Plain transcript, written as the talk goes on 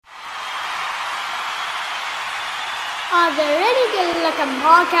Are there any good-looking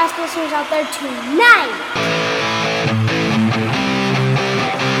podcast listeners out there tonight?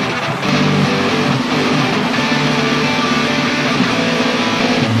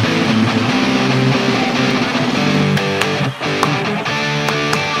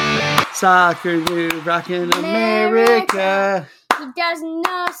 Soccer Noob rockin' America. He doesn't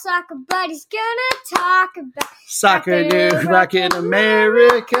know soccer, but he's gonna talk about Soccer Noob rockin'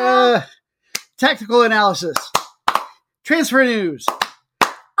 America. Tactical analysis. Transfer news.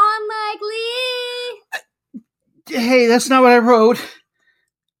 Unlikely. Hey, that's not what I wrote.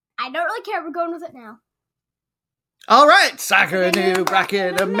 I don't really care. We're going with it now. All right. Soccer Noob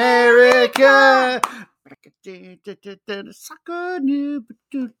rockin' America. Soccer Noob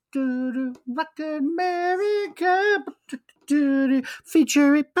rockin' America.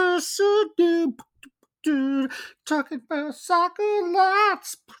 Featuring person noob. Talking about soccer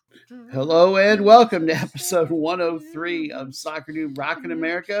lots. Hello and welcome to episode 103 of Soccer Noob Rockin'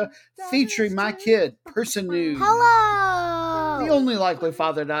 America, featuring my kid, Person Noob. Hello! The only likely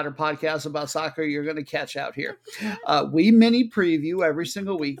father-daughter podcast about soccer you're going to catch out here. We mini preview every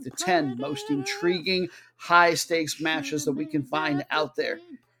single week the 10 most intriguing, high-stakes matches that we can find out there.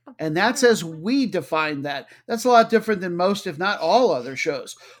 And that's as we define that. That's a lot different than most, if not all, other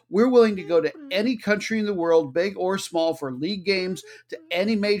shows. We're willing to go to any country in the world, big or small, for league games, to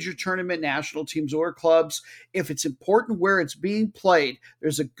any major tournament, national teams or clubs. If it's important where it's being played,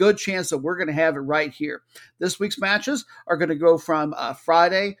 there's a good chance that we're going to have it right here. This week's matches are going to go from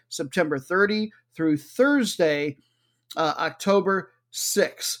Friday, September 30 through Thursday, October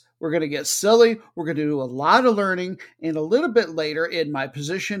 6th. We're going to get silly. We're going to do a lot of learning. And a little bit later, in my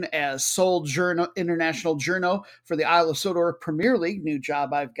position as sole international journo for the Isle of Sodor Premier League, new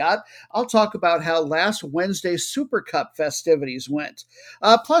job I've got, I'll talk about how last Wednesday's Super Cup festivities went.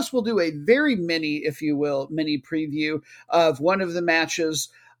 Plus, we'll do a very mini, if you will, mini preview of one of the matches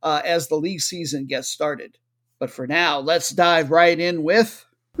as the league season gets started. But for now, let's dive right in with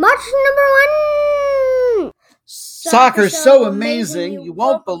Match number 1. Soccer's so amazing, you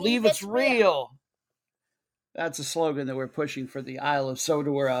won't believe it's real. That's a slogan that we're pushing for the Isle of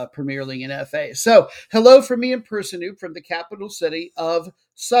Sodor Premier League and FA. So, hello from me in person, from the capital city of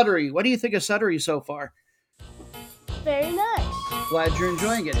Sudbury. What do you think of Sudbury so far? Very nice. Glad you're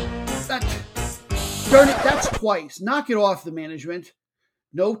enjoying it. Darn it, that's twice. Knock it off, the management.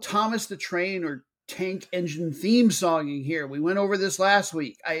 No Thomas the Train or Tank Engine theme songing here. We went over this last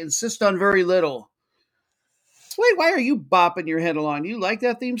week. I insist on very little. Wait, why are you bopping your head along? Do you like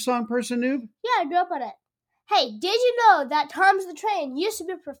that theme song, Person Noob? Yeah, I grew up on it. Hey, did you know that Thomas the Train used to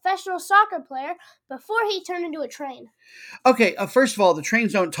be a professional soccer player before he turned into a train? Okay, first of all, the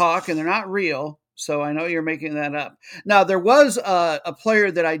trains don't talk and they're not real, so I know you're making that up. Now, there was a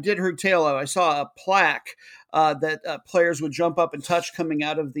player that I did her tail of. I saw a plaque that players would jump up and touch coming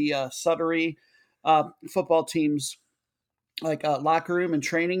out of the Sudbury football team's locker room and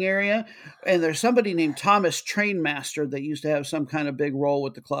training area. And there's somebody named Thomas Trainmaster that used to have some kind of big role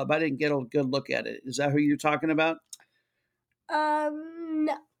with the club. I didn't get a good look at it. Is that who you're talking about?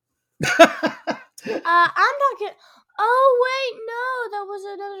 No. I'm talking... Oh, wait, no. That was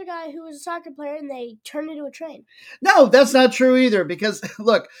another guy who was a soccer player and they turned into a train. No, that's not true either because,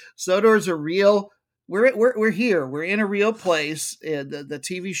 look, Sodor's a real... We're here. We're in a real place. The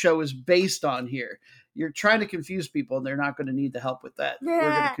TV show is based on here. You're trying to confuse people, and they're not going to need the help with that. We're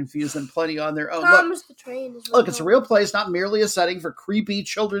going to confuse them plenty on their own. Thomas the Train is look, it's a real place, not merely a setting for creepy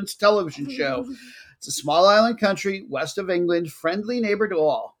children's television show. It's a small island country west of England, friendly neighbor to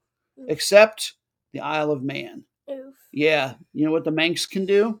all, except the Isle of Man. Oof. Yeah, you know what the Manx can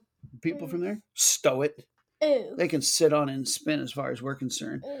do? People from there? Stow it. Oof. They can sit on it and spin as far as we're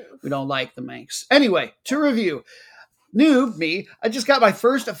concerned. Oof. We don't like the Manx. Anyway, to review. Noob, me, I just got my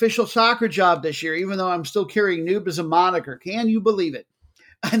first official soccer job this year, even though I'm still carrying Noob as a moniker. Can you believe it?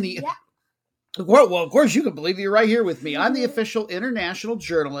 Yeah. Well, of course you can believe it. You're right here with me. I'm the official international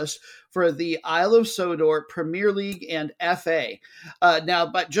journalist for the Isle of Sodor Premier League and FA. Now,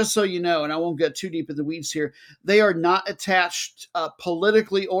 but just so you know, and I won't get too deep in the weeds here, they are not attached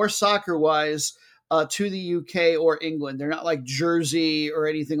politically or soccer-wise to the UK or England. They're not like Jersey or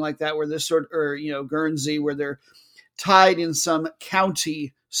anything like that, where this sort, or Guernsey, where they're tied in some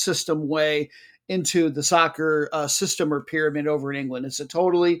county system way into the soccer system or pyramid over in England. It's a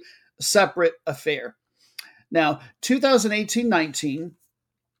totally separate affair. Now, 2018-19,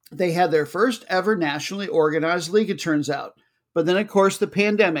 they had their first ever nationally organized league, it turns out. But then, of course, the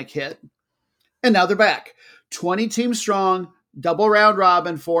pandemic hit, and now they're back. 20 teams strong, double round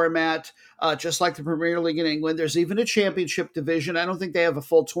robin format, just like the Premier League in England. There's even a championship division. I don't think they have a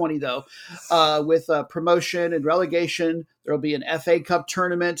full 20, though, with promotion and relegation. There'll be an FA Cup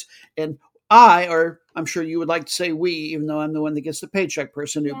tournament. And I'm sure you would like to say we, even though I'm the one that gets the paycheck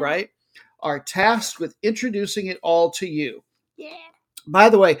person, Noob, right? Are tasked with introducing it all to you. Yeah. By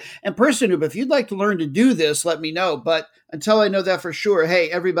the way, and Person Noob, if you'd like to learn to do this, let me know. But until I know that for sure, hey,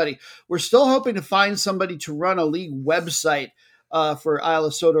 everybody, we're still hoping to find somebody to run a league website for Isle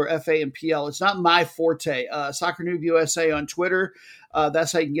of Sodor, FA, and PL. It's not my forte. Soccer Noob USA on Twitter.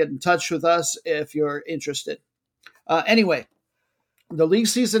 That's how you can get in touch with us if you're interested. Anyway, the league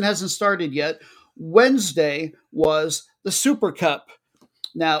season hasn't started yet. Wednesday was the Super Cup.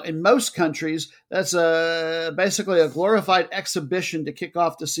 Now, in most countries, that's basically a glorified exhibition to kick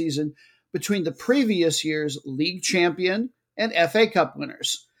off the season between the previous year's league champion and FA Cup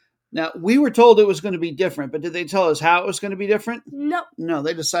winners. Now, we were told it was going to be different, but did they tell us how it was going to be different? No. No,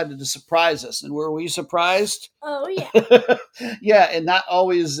 they decided to surprise us. And were we surprised? Oh, yeah. Yeah, and not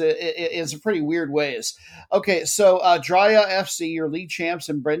always in some pretty weird ways. Okay, so Draya FC, your league champs,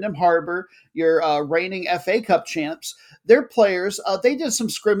 and Brendan Harbor, your reigning FA Cup champs, their players, they did some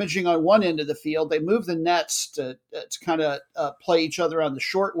scrimmaging on one end of the field. They moved the nets to kind of play each other on the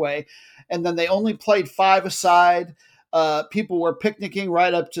short way. And then they only played 5-a-side. People were picnicking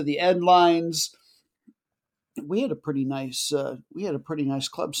right up to the end lines. We had a pretty nice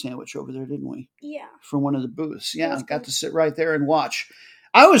club sandwich over there, didn't we? Yeah. From one of the booths. Yeah, I got to sit right there and watch.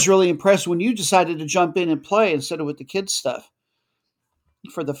 I was really impressed when you decided to jump in and play instead of with the kids stuff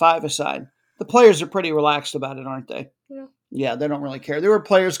for the 5-a-side. The players are pretty relaxed about it, aren't they? Yeah. Yeah, they don't really care. There were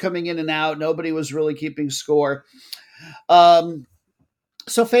players coming in and out. Nobody was really keeping score.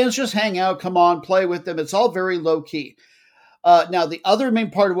 So fans just hang out, come on, play with them. It's all very low key. Now, the other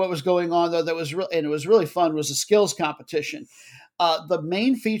main part of what was going on, though, and it was really fun, was a skills competition. The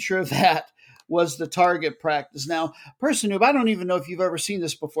main feature of that was the target practice. Now, Person Noob, I don't even know if you've ever seen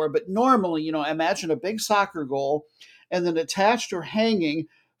this before, but normally, imagine a big soccer goal and then attached or hanging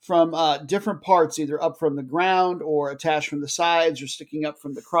from different parts, either up from the ground or attached from the sides or sticking down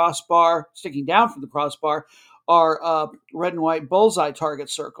from the crossbar, are red and white bullseye target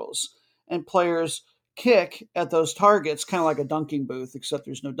circles. And players kick at those targets, kind of like a dunking booth, except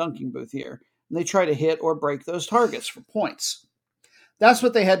there's no dunking booth here. And they try to hit or break those targets for points. That's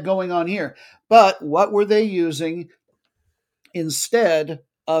what they had going on here. But what were they using instead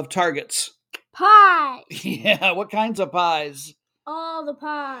of targets? Pies. Yeah, what kinds of pies? All the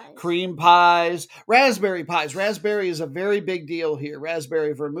pies. Cream pies, raspberry pies. Raspberry is a very big deal here.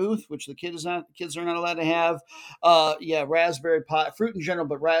 Raspberry vermouth, which the kids are not allowed to have. Raspberry pie, fruit in general,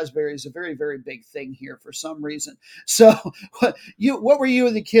 but raspberry is a very, very big thing here for some reason. So, what were you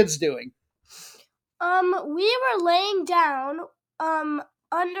and the kids doing? We were laying down under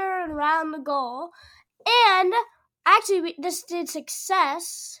and around the goal, and actually this did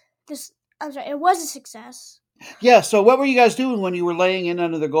success. It was a success. Yeah, so what were you guys doing when you were laying in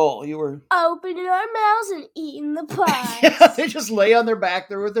under the goal? You were opening our mouths and eating the pies. Yeah, they just lay on their back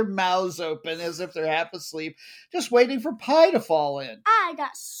there with their mouths open as if they're half asleep, just waiting for pie to fall in. I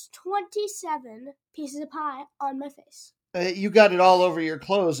got 27 pieces of pie on my face. You got it all over your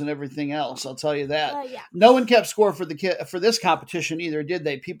clothes and everything else, I'll tell you that. Yeah. No one kept score for this competition either, did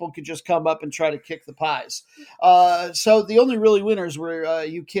they? People could just come up and try to kick the pies. So the only really winners were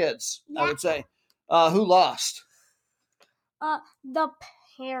you kids, yeah. I would say. Who lost? The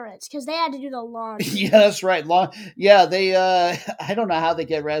parents, because they had to do the laundry. Yeah, that's right. They. I don't know how they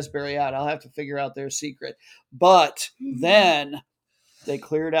get raspberry out. I'll have to figure out their secret. But then they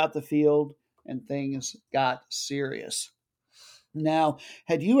cleared out the field and things got serious. Now,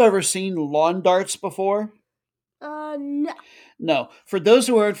 had you ever seen lawn darts before? No. No. For those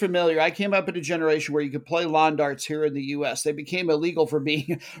who aren't familiar, I came up in a generation where you could play lawn darts here in the U.S. They became illegal for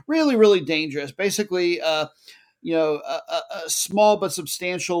being really, really dangerous. Basically, a small but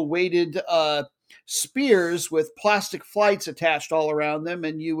substantial weighted spears with plastic flights attached all around them,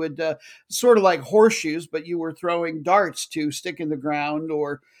 and you would sort of like horseshoes, but you were throwing darts to stick in the ground,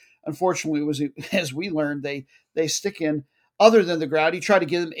 or unfortunately, as we learned, they stick in other than the ground. You try to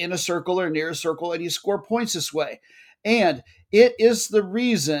get them in a circle or near a circle, and you score points this way. And it is the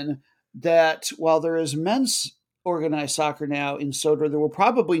reason that while there is men's organized soccer now in Sodor, there will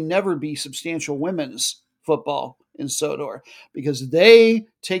probably never be substantial women's football in Sodor, because they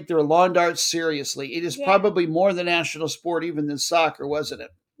take their lawn darts seriously. It is probably more the national sport even than soccer, wasn't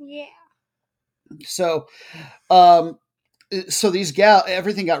it? Yeah. So, these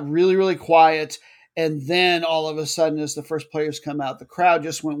everything got really, really quiet. And then all of a sudden, as the first players come out, the crowd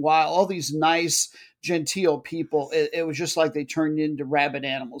just went wild. All these nice, genteel people. It was just like they turned into rabid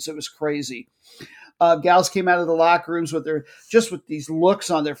animals. It was crazy. Gals came out of the locker rooms with these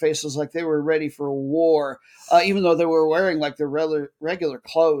looks on their faces like they were ready for a war, even though they were wearing like their regular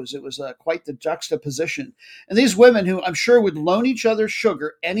clothes. It was quite the juxtaposition. And these women, who I'm sure would loan each other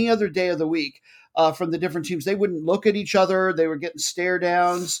sugar any other day of the week from the different teams, they wouldn't look at each other. They were getting stare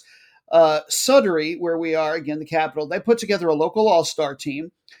downs. Sudbury, where we are, again, the capital, they put together a local all-star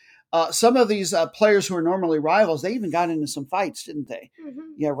team. Some of these players who are normally rivals, they even got into some fights, didn't they? Mm-hmm.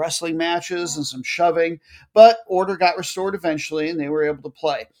 Yeah, wrestling matches and some shoving. But order got restored eventually, and they were able to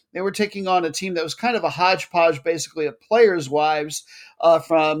play. They were taking on a team that was kind of a hodgepodge, basically, of players' wives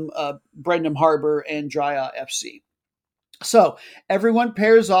from Brenham Harbor and Dry FC. So everyone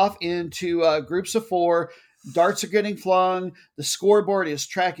pairs off into groups of 4. Darts are getting flung. The scoreboard is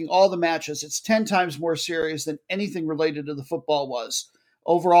tracking all the matches. It's 10 times more serious than anything related to the football was.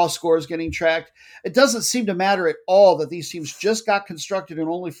 Overall scores getting tracked. It doesn't seem to matter at all that these teams just got constructed and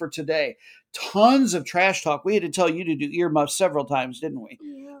only for today. Tons of trash talk. We had to tell you to do earmuffs several times, didn't we?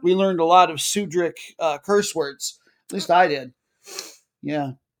 Yeah. We learned a lot of Sudric curse words. At least I did. Yeah,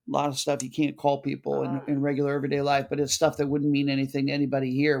 a lot of stuff you can't call people in regular everyday life, but it's stuff that wouldn't mean anything to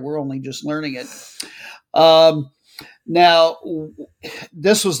anybody here. We're only just learning it. Now,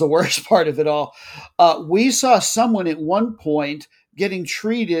 this was the worst part of it all. We saw someone at one point getting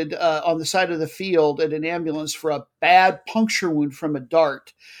treated on the side of the field at an ambulance for a bad puncture wound from a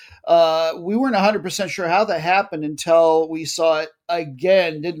dart. We weren't 100% sure how that happened until we saw it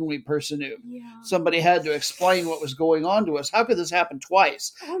again, didn't we, Personu? Yeah. Somebody had to explain what was going on to us. How could this happen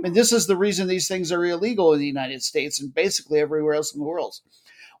twice? I mean, this is the reason these things are illegal in the United States and basically everywhere else in the world.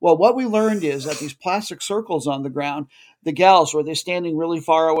 Well, what we learned is that these plastic circles on the ground, the gals, were they standing really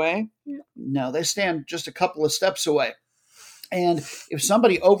far away? No, they stand just a couple of steps away. And if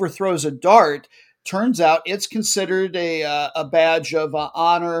somebody overthrows a dart, turns out it's considered a badge of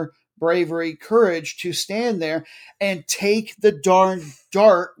honor, bravery, courage to stand there and take the darn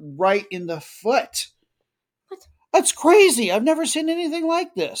dart right in the foot. What? That's crazy. I've never seen anything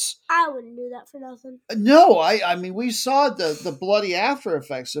like this. I wouldn't do that for nothing. No, I mean, we saw the bloody after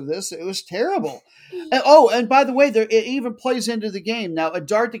effects of this. It was terrible. And by the way, it even plays into the game. Now, a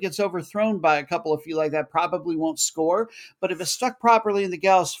dart that gets overthrown by a couple of feet like that probably won't score, but if it's stuck properly in the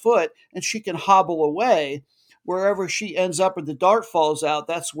gal's foot and she can hobble away, wherever she ends up or the dart falls out,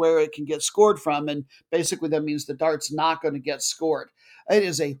 that's where it can get scored from, and basically that means the dart's not going to get scored. It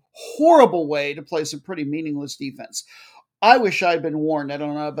is a horrible way to play some pretty meaningless defense. I wish I'd been warned. I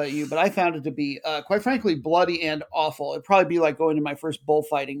don't know about you, but I found it to be, quite frankly, bloody and awful. It'd probably be like going to my first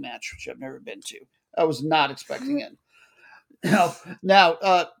bullfighting match, which I've never been to. I was not expecting it. Now,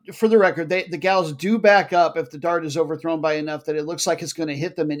 for the record, the gals do back up if the dart is overthrown by enough that it looks like it's going to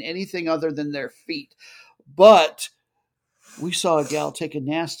hit them in anything other than their feet. But we saw a gal take a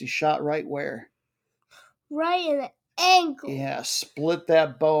nasty shot right where? Right in the ankle. Yeah, split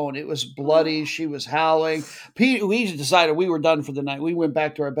that bone. It was bloody. She was howling. We decided we were done for the night. We went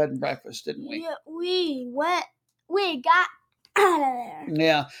back to our bed and breakfast, didn't we? Yeah, we got out of there.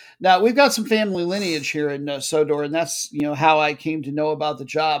 Yeah. Now, we've got some family lineage here in Sodor, and that's, how I came to know about the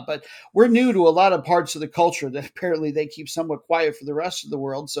job. But we're new to a lot of parts of the culture that apparently they keep somewhat quiet for the rest of the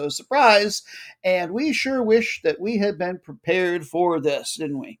world. So, surprise. And we sure wish that we had been prepared for this,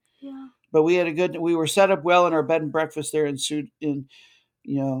 didn't we? Yeah. But we were set up well in our bed and breakfast there there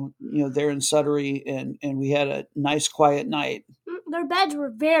in Sudbury, and we had a nice quiet night. Their beds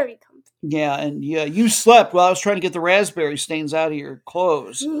were very comfy. Yeah, and you slept while I was trying to get the raspberry stains out of your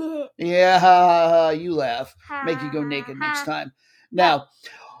clothes. Yeah, you laugh. Make you go naked next time. Now,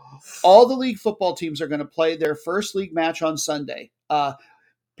 all the league football teams are going to play their first league match on Sunday.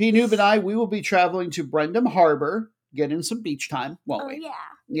 P. Noob and I, we will be traveling to Brenham Harbor, get in some beach time, won't we? Yeah.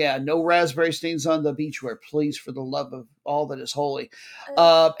 Yeah, no raspberry stains on the beachwear, please, for the love of all that is holy.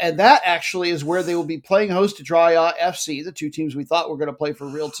 And that actually is where they will be playing host to Dry FC, the two teams we thought were going to play for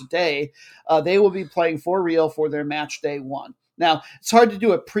real today. They will be playing for real for their match day 1. Now, it's hard to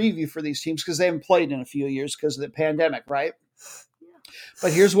do a preview for these teams because they haven't played in a few years because of the pandemic, right?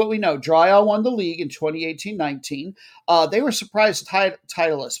 But here's what we know. Dry won the league in 2018-19. They were surprised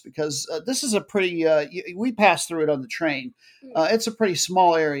titleists because this is a pretty we passed through it on the train. It's a pretty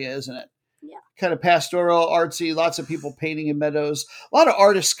small area, isn't it? Yeah. Kind of pastoral, artsy, lots of people painting in meadows. A lot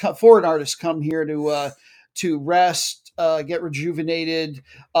of foreign artists come here to rest, get rejuvenated,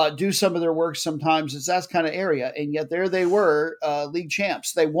 do some of their work sometimes. It's that kind of area. And yet there they were, league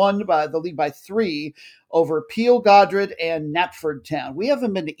champs. They won the league by 3 over Peel Godred and Knapford Town. We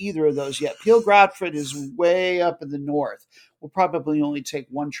haven't been to either of those yet. Peel Godred is way up in the north. We'll probably only take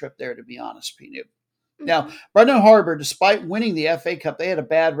one trip there, to be honest, P. Noob. Now, Brendan Harbor, despite winning the FA Cup, they had a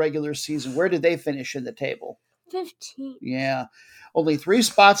bad regular season. Where did they finish in the table? 15. Yeah. Only 3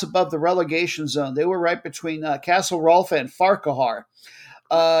 spots above the relegation zone. They were right between Castle Rolfe and Farquhar.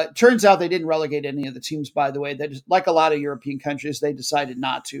 Turns out they didn't relegate any of the teams, by the way. They just, like a lot of European countries, they decided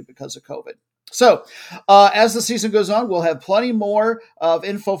not to because of COVID. So as the season goes on, we'll have plenty more of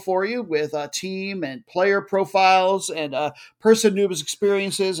info for you with team and player profiles and person Nuba's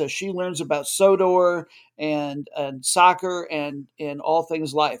experiences as she learns about Sodor and soccer and all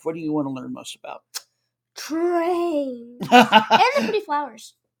things life. What do you want to learn most about? Trains. And the pretty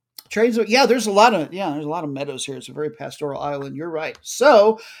flowers. Trains, yeah, there's a lot of meadows here. It's a very pastoral island. You're right.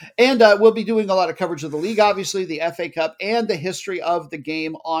 So, and we'll be doing a lot of coverage of the league, obviously, the FA Cup, and the history of the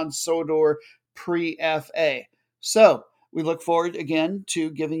game on Sodor pre-FA. So, we look forward again to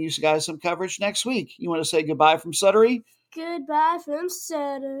giving you guys some coverage next week. You want to say goodbye from Sudbury? Goodbye from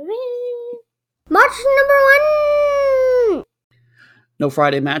Sudbury. March number 1. No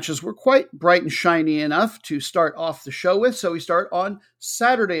Friday matches were quite bright and shiny enough to start off the show with, so we start on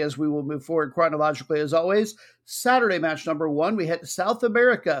Saturday as we will move forward chronologically as always. Saturday match number 1, we head to South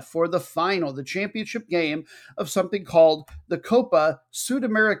America for the final, the championship game of something called the Copa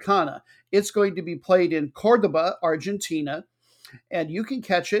Sudamericana. It's going to be played in Cordoba, Argentina, and you can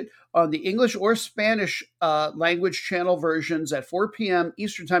catch it on the English or Spanish language channel versions at 4 p.m.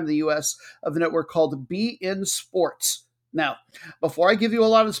 Eastern Time in the U.S. of the network called beIN Sports. Now, before I give you a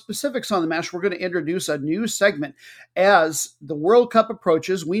lot of specifics on the match, we're going to introduce a new segment. As the World Cup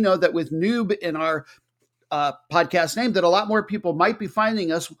approaches, we know that with Noob in our podcast name, that a lot more people might be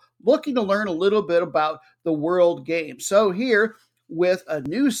finding us looking to learn a little bit about the world game. So here, with a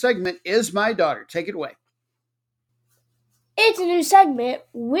new segment, is my daughter. Take it away. It's a new segment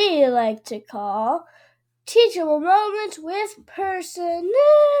we like to call Teachable Moments with Person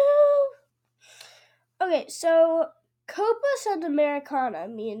Noob. Okay, so Copa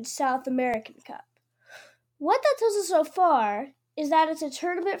Sudamericana means South American Cup. What that tells us so far is that it's a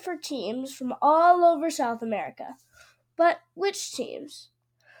tournament for teams from all over South America. But which teams?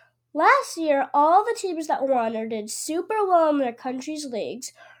 Last year, all the teams that won or did super well in their country's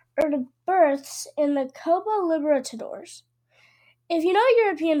leagues earned berths in the Copa Libertadores. If you know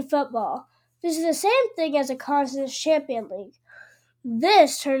European football, this is the same thing as a Conference Champion League.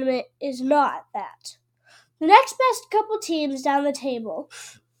 This tournament is not that. The next best couple teams down the table,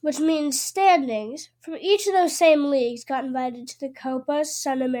 which means standings, from each of those same leagues got invited to the Copa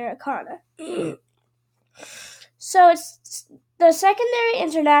Sudamericana. So it's the secondary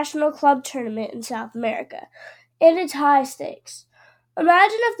international club tournament in South America, and it's high stakes.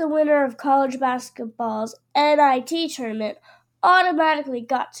 Imagine if the winner of college basketball's NIT tournament automatically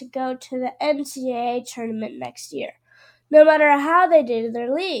got to go to the NCAA tournament next year, no matter how they did in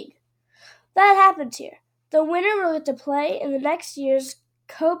their league. That happens here. The winner will get to play in the next year's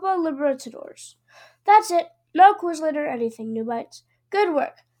Copa Libertadores. That's it. No Quizlet or anything, Noobites. Good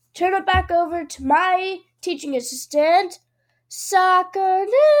work. Turn it back over to my teaching assistant, Soccer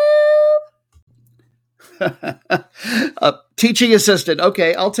Noob. Teaching assistant.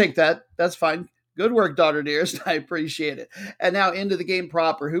 Okay, I'll take that. That's fine. Good work, daughter dearest. I appreciate it. And now into the game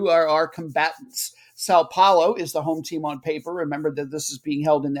proper. Who are our combatants? Sao Paulo is the home team on paper. Remember that this is being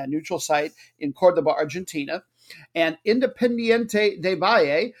held in that neutral site in Cordoba, Argentina. And Independiente de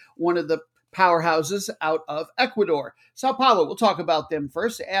Valle, one of the powerhouses out of Ecuador. Sao Paulo, we'll talk about them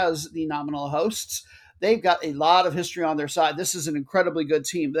first as the nominal hosts. They've got a lot of history on their side. This is an incredibly good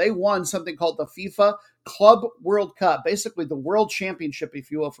team. They won something called the FIFA Club World Cup, basically the world championship,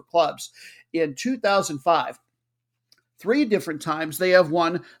 if you will, for clubs, in 2005. 3 different times they have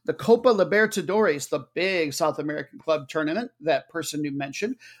won the Copa Libertadores, the big South American club tournament that person you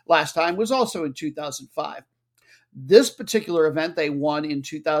mentioned. Last time was also in 2005. This particular event they won in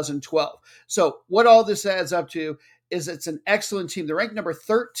 2012. So what all this adds up to is it's an excellent team. They're ranked number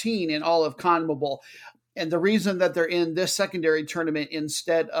 13 in all of CONMEBOL. And the reason that they're in this secondary tournament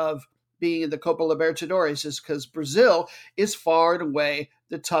instead of being in the Copa Libertadores is because Brazil is far and away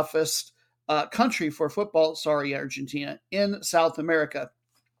the toughest country for football, Argentina, in South America.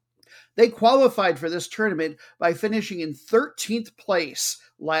 They qualified for this tournament by finishing in 13th place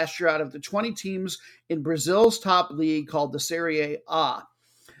last year out of the 20 teams in Brazil's top league called the Serie A.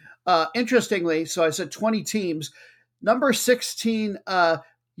 Interestingly, so I said 20 teams, number 16,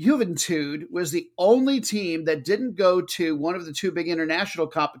 Juventude was the only team that didn't go to one of the 2 big international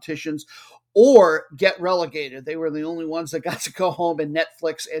competitions or get relegated. They were the only ones that got to go home and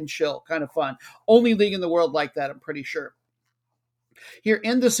Netflix and chill. Kind of fun. Only league in the world like that, I'm pretty sure. Here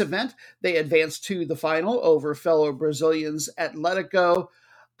in this event, they advanced to the final over fellow Brazilians Atletico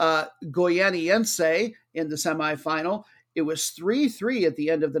Goianiense in the semifinal. It was 3-3 at the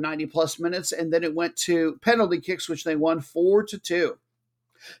end of the 90-plus minutes, and then it went to penalty kicks, which they won 4-2.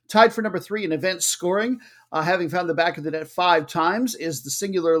 Tied for number 3 in event scoring, having found the back of the net 5 times, is the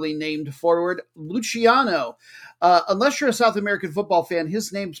singularly named forward Luciano. Unless you're a South American football fan,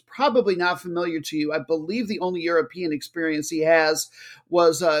 his name's probably not familiar to you. I believe the only European experience he has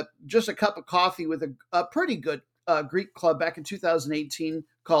was just a cup of coffee with a pretty good Greek club back in 2018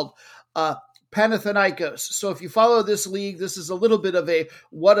 called Panathinaikos. So if you follow this league, this is a little bit of a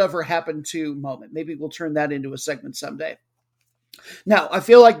whatever happened to moment. Maybe we'll turn that into a segment someday. Now, I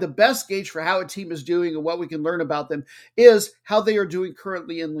feel like the best gauge for how a team is doing and what we can learn about them is how they are doing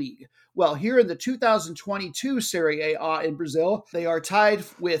currently in league. Well, here in the 2022 Serie A in Brazil, they are tied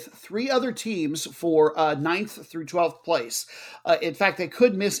with 3 other teams for 9th through 12th place. In fact, they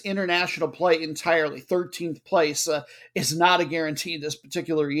could miss international play entirely. 13th place is not a guarantee this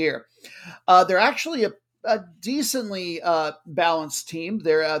particular year. They're actually a decently balanced team.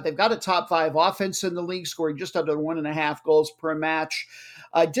 They've got a top 5 offense in the league, scoring just under 1.5 goals per match.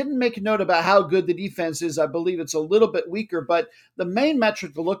 I didn't make a note about how good the defense is. I believe it's a little bit weaker, but the main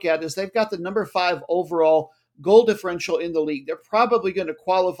metric to look at is they've got the number 5 overall goal differential in the league. They're probably going to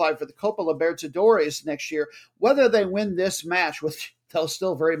qualify for the Copa Libertadores next year. Whether they win this match, which they'll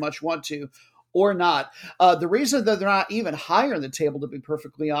still very much want to, or not. The reason that they're not even higher in the table, to be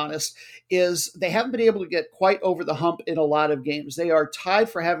perfectly honest, is they haven't been able to get quite over the hump in a lot of games. They are tied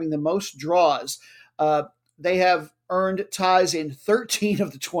for having the most draws. They have earned ties in 13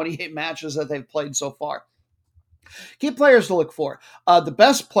 of the 28 matches that they've played so far. Key players to look for. The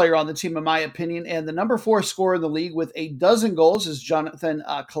best player on the team, in my opinion, and the number 4 scorer in the league with 12 goals is Jonathan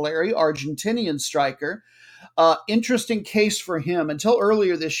Caleri, Argentinian striker. Interesting case for him. Until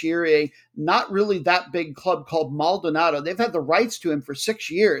earlier this year, a not really that big club called Maldonado, they've had the rights to him for 6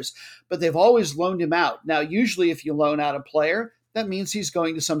 years, but they've always loaned him out. Now, usually if you loan out a player, that means he's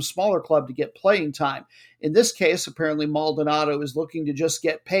going to some smaller club to get playing time. In this case, apparently Maldonado is looking to just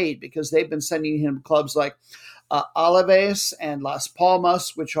get paid because they've been sending him clubs like Alaves and Las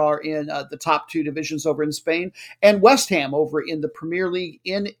Palmas, which are in the top 2 divisions over in Spain, and West Ham over in the Premier League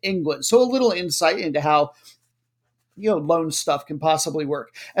in England. So a little insight into how loan stuff can possibly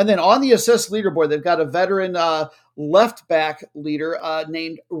work. And then on the assist leaderboard, they've got a veteran left back leader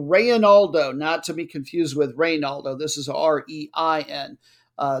named Reinaldo, not to be confused with Reynaldo. This is Rein,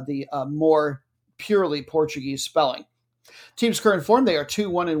 the more purely Portuguese spelling. Team's current form, they are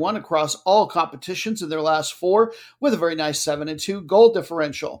 2-1-1 across all competitions in their last 4 with a very nice 7-2 goal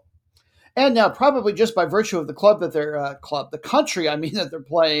differential. And now, probably just by virtue of the club that they're the country, that they're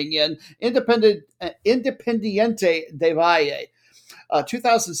playing in, Independiente del Valle.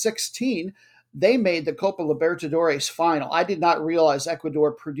 2016, they made the Copa Libertadores final. I did not realize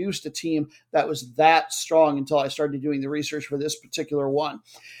Ecuador produced a team that was that strong until I started doing the research for this particular one.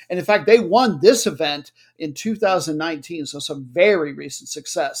 And in fact, they won this event in 2019, so some very recent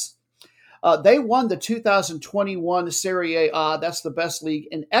success. They won the 2021 Serie A, that's the best league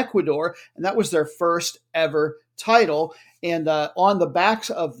in Ecuador, and that was their first ever title. And on the backs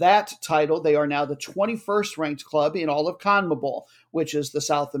of that title, they are now the 21st ranked club in all of CONMEBOL, which is the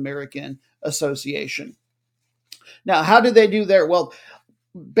South American Association. Now, how did they do there? Well,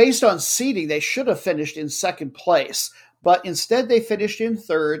 based on seeding, they should have finished in second place. But instead, they finished in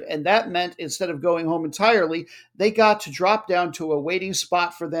third, and that meant instead of going home entirely, they got to drop down to a waiting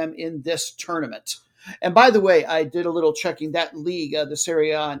spot for them in this tournament. And by the way, I did a little checking. That league, the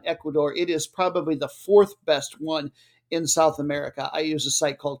Serie A in Ecuador, it is probably the 4th best one in South America. I use a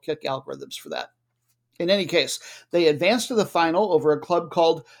site called Kick Algorithms for that. In any case, they advanced to the final over a club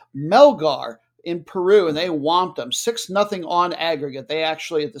called Melgar in Peru, and they whomped them 6-0 on aggregate. They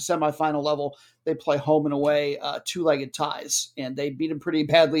actually, at the semifinal level, they play home and away 2-legged ties, and they beat them pretty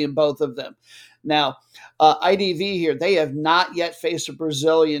badly in both of them. Now, IDV here, they have not yet faced a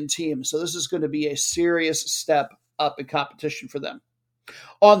Brazilian team, so this is going to be a serious step up in competition for them.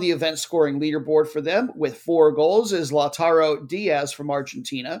 On the event scoring leaderboard for them, with 4 goals, is Lautaro Diaz from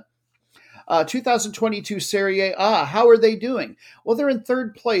Argentina. 2022 Serie A, how are they doing? Well, they're in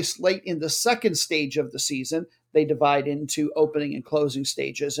third place late in the second stage of the season. They divide into opening and closing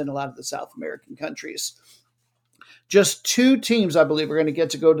stages in a lot of the South American countries. Just 2 teams, I believe, are going to get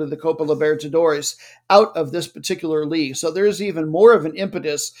to go to the Copa Libertadores out of this particular league. So there's even more of an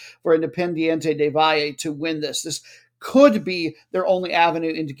impetus for Independiente del Valle to win this. This could be their only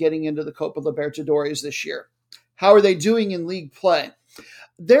avenue into getting into the Copa Libertadores this year. How are they doing in league play?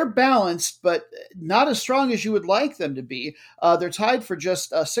 They're balanced, but not as strong as you would like them to be. They're tied for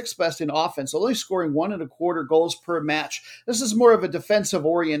just sixth best in offense, only scoring 1.25 goals per match. This is more of a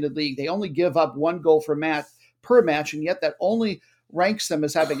defensive-oriented league. They only give up 1 goal per match, and yet that only ranks them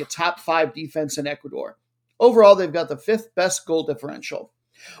as having a top 5 defense in Ecuador. Overall, they've got the 5th best goal differential.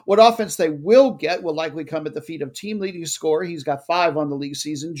 What offense they will get will likely come at the feet of team leading scorer. He's got 5 on the league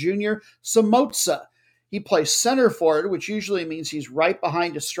season, Junior Somoza. He plays center forward, which usually means he's right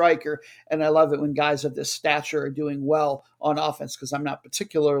behind a striker. And I love it when guys of this stature are doing well on offense because I'm not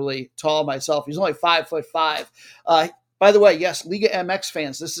particularly tall myself. He's only 5'5". By the way, yes, Liga MX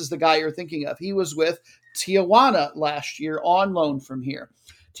fans, this is the guy you're thinking of. He was with Tijuana last year on loan from here.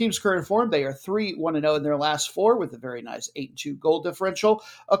 Team's current form, they are 3-1-0 in their last 4 with a very nice 8-2 goal differential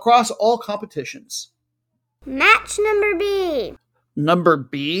across all competitions. Match number B. Number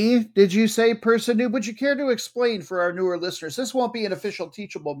B, did you say, Person Noob? Would you care to explain for our newer listeners? This won't be an official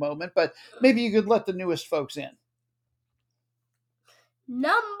teachable moment, but maybe you could let the newest folks in.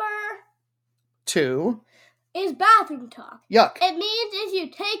 Number 2 is bathroom talk. Yuck. It means if you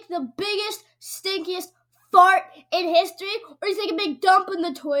take the biggest, stinkiest fart in history, or you take a big dump in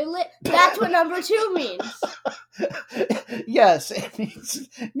the toilet, that's what number 2 means. Yes, it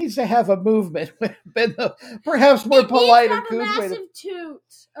needs to have a movement. Been the perhaps more polite and good way to...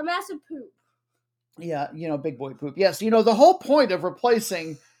 A massive poop. Yeah, big boy poop. Yes, the whole point of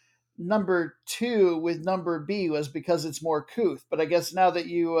replacing number 2 with number B was because it's more couth. But I guess now that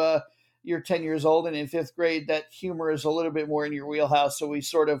you're 10 years old and in 5th grade, that humor is a little bit more in your wheelhouse. So we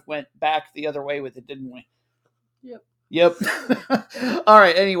sort of went back the other way with it, didn't we? Yep. All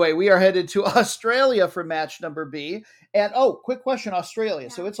right. Anyway, we are headed to Australia for match number B. And, quick question, Australia.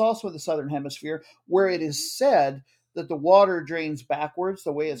 So it's also in the Southern Hemisphere where it is said that the water drains backwards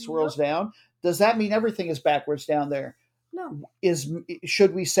the way it swirls down. Does that mean everything is backwards down there? No.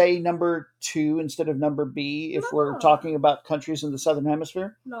 Should we say number 2 instead of number B if we're talking about countries in the Southern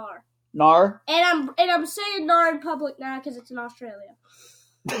Hemisphere? Nar? And I'm saying nar in public now because it's in Australia.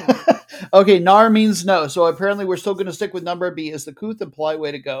 Okay, nar means no. So apparently we're still going to stick with number B as the couth and polite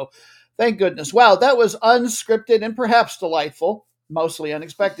way to go. Thank goodness. Wow, that was unscripted and perhaps delightful. Mostly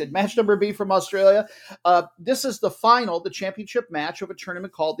unexpected. Match number B from Australia. This is the championship match of a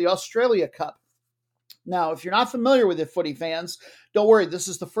tournament called the Australia Cup. Now, if you're not familiar with it, footy fans, don't worry. This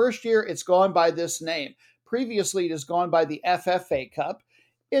is the first year it's gone by this name. Previously, it has gone by the FFA Cup.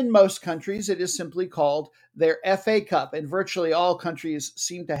 In most countries, it is simply called their FA Cup, and virtually all countries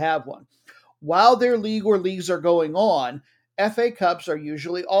seem to have one. While their league or leagues are going on, FA Cups are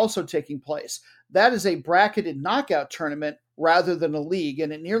usually also taking place. That is a bracketed knockout tournament rather than a league,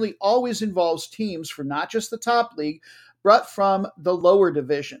 and it nearly always involves teams from not just the top league, but from the lower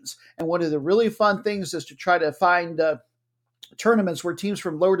divisions. And one of the really fun things is to try to find tournaments where teams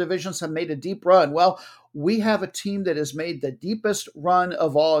from lower divisions have made a deep run. Well, we have a team that has made the deepest run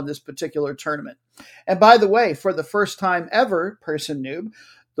of all in this particular tournament. And by the way, for the first time ever, Person Noob,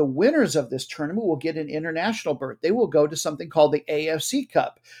 the winners of this tournament will get an international berth. They will go to something called the AFC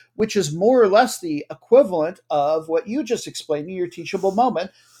Cup, which is more or less the equivalent of what you just explained in your teachable moment,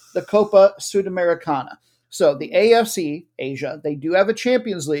 the Copa Sudamericana. So the AFC, Asia, they do have a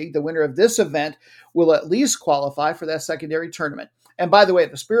Champions League. The winner of this event will at least qualify for that secondary tournament. And by the way,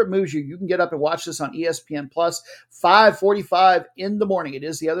 if the spirit moves you, you can get up and watch this on ESPN Plus, 5:45 in the morning. It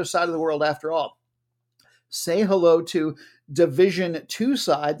is the other side of the world after all. Say hello to Division 2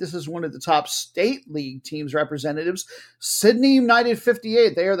 side. This is one of the top state league teams representatives, Sydney United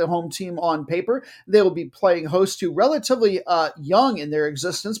 58. They are the home team on paper. They will be playing host to relatively young in their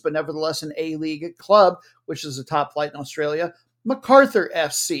existence, but nevertheless an A-League club, which is a top flight in Australia, MacArthur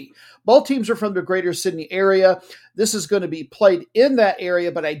FC. Both teams are from the greater Sydney area. This is going to be played in that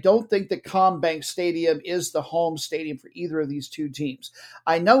area, but I don't think that CommBank Stadium is the home stadium for either of these two teams.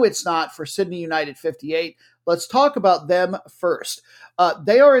 I know it's not for Sydney United 58. Let's talk about them first.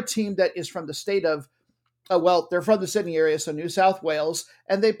 They are a team that is from the state of, they're from the Sydney area, so New South Wales,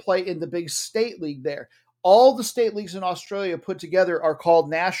 and they play in the big state league there. All the state leagues in Australia put together are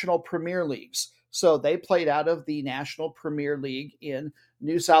called National Premier Leagues. So they played out of the National Premier League in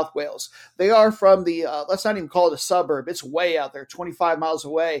New South Wales. They are from the, let's not even call it a suburb. It's way out there, 25 miles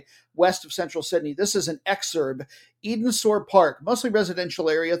away, west of central Sydney. This is an exurb, Edensor Park, mostly residential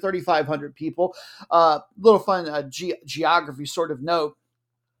area, 3,500 people. Little fun geography sort of note.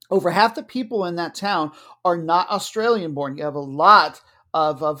 Over half the people in that town are not Australian born. You have a lot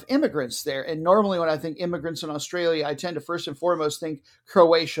of immigrants there. And normally when I think immigrants in Australia, I tend to first and foremost think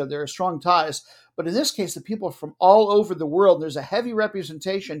Croatia. There are strong ties. But in this case, the people are from all over the world. There's a heavy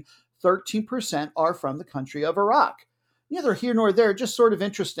representation. 13% are from the country of Iraq. neither here nor there, just sort of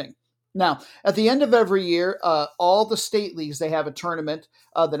interesting. Now, at the end of every year, all the state leagues, they have a tournament,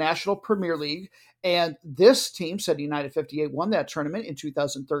 the National Premier League, and this team, City United 58, won that tournament in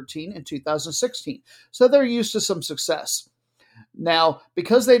 2013 and 2016. So they're used to some success. Now,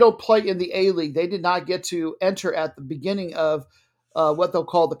 because they don't play in the A-League, they did not get to enter at the beginning of what they'll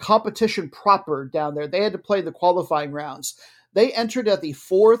call the competition proper down there. They had to play the qualifying rounds. They entered at the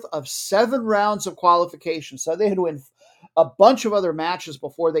 4th of 7 rounds of qualification. So they had to win a bunch of other matches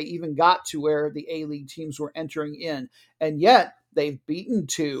before they even got to where the A-League teams were entering in. And yet, they've beaten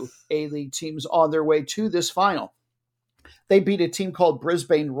 2 A-League teams on their way to this final. They beat a team called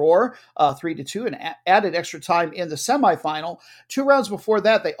Brisbane Roar 3-2 and added extra time in the semifinal. 2 rounds before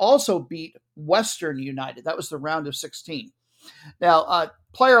that, they also beat Western United. That was the round of 16. Now,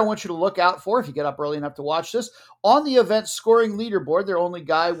 player I want you to look out for if you get up early enough to watch this, on the event scoring leaderboard, their only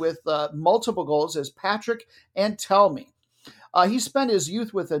guy with multiple goals is Patrick Antelmi. He spent his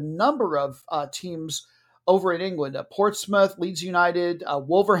youth with a number of teams over in England, Portsmouth, Leeds United,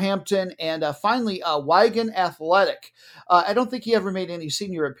 Wolverhampton, and finally Wigan Athletic. I don't think he ever made any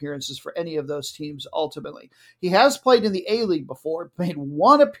senior appearances for any of those teams ultimately. He has played in the A-League before, made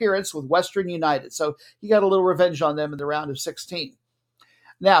 1 appearance with Western United, so he got a little revenge on them in the round of 16.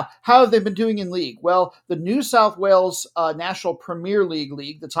 Now, how have they been doing in league? Well, the New South Wales National Premier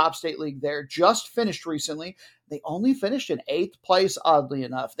League, the top state league there, just finished recently. They only finished in 8th place, oddly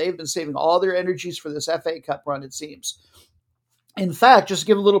enough. They've been saving all their energies for this FA Cup run, it seems. In fact, just to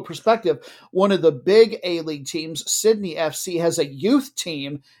give a little perspective, one of the big A-League teams, Sydney FC, has a youth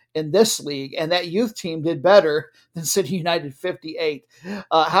team in this league, and that youth team did better than City United 58.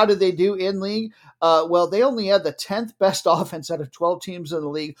 How did they do in league? Well, they only had the 10th best offense out of 12 teams in the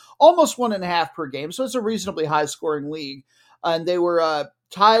league, almost 1.5 per game, so it's a reasonably high-scoring league. And they were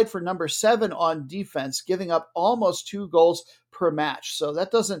tied for number 7 on defense, giving up almost 2 goals per match. So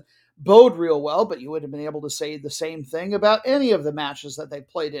that doesn't bode real well, but you would have been able to say the same thing about any of the matches that they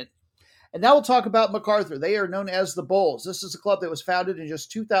played in. And now we'll talk about MacArthur. They are known as the Bulls. This is a club that was founded in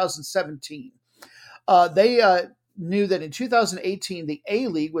just 2017. They knew that in 2018, the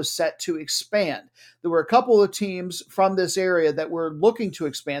A-League was set to expand. There were a couple of teams from this area that were looking to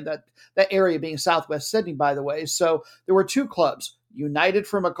expand, that area being Southwest Sydney, by the way. So there were 2 clubs, United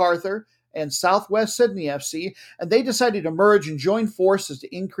for MacArthur and Southwest Sydney FC, and they decided to merge and join forces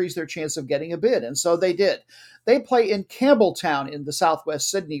to increase their chance of getting a bid, and so they did. They play in Campbelltown in the Southwest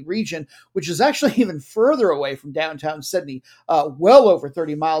Sydney region, which is actually even further away from downtown Sydney, well over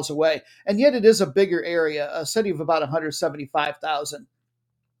 30 miles away, and yet it is a bigger area, a city of about 175,000.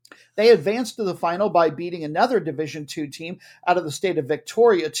 They advanced to the final by beating another Division II team out of the state of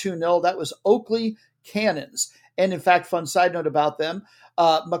Victoria 2-0. That was Oakley Cannons. And in fact, fun side note about them,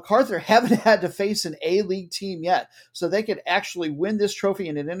 MacArthur haven't had to face an A-League team yet, so they could actually win this trophy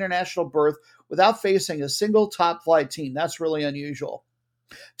in an international berth without facing a single top-flight team. That's really unusual.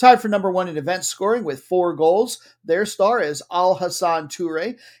 Tied for number 1 in event scoring with 4 goals, their star is Al Hassan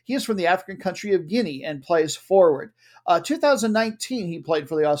Toure. He is from the African country of Guinea and plays forward. 2019, he played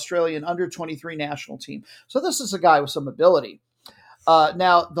for the Australian under-23 national team, so this is a guy with some ability.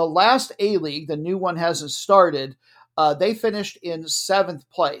 Now, the last A-League, the new one hasn't started, they finished in 7th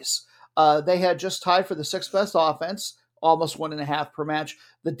place. They had just tied for the 6th best offense, almost 1.5 per match.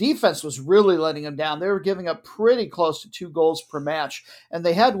 The defense was really letting them down. They were giving up pretty close to 2 goals per match, and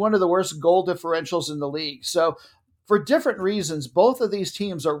they had one of the worst goal differentials in the league. So for different reasons, both of these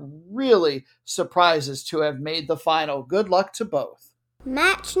teams are really surprises to have made the final. Good luck to both.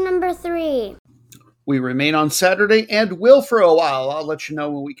 Match number 3. We remain on Saturday and will for a while. I'll let you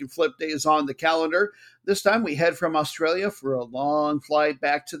know when we can flip days on the calendar. This time we head from Australia for a long flight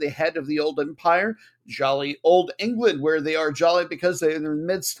back to the head of the old empire, jolly old England, where they are jolly because they're in the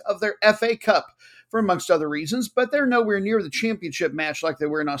midst of their FA Cup, for amongst other reasons, but they're nowhere near the championship match like they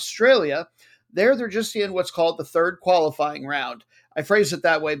were in Australia. They're just in what's called the 3rd qualifying round. I phrase it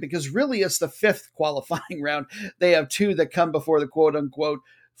that way because really it's the 5th qualifying round. They have 2 that come before the quote-unquote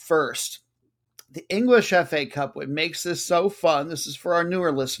first. The English FA Cup, what makes this so fun, this is for our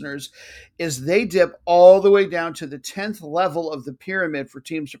newer listeners, is they dip all the way down to the 10th level of the pyramid for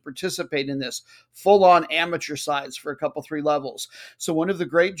teams to participate in this, full-on amateur sides for a couple, 3 levels. So one of the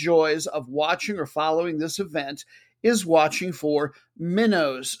great joys of watching or following this event is watching for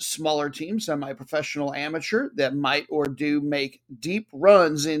minnows, smaller teams, semi-professional amateur, that might or do make deep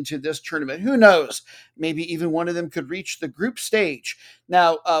runs into this tournament. Who knows? Maybe even one of them could reach the group stage.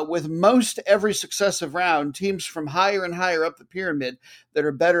 Now, with most every successive round, teams from higher and higher up the pyramid that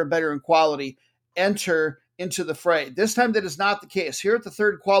are better and better in quality enter into the fray. This time that is not the case. Here at the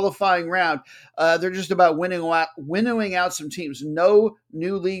third qualifying round, they're just about winnowing out some teams. No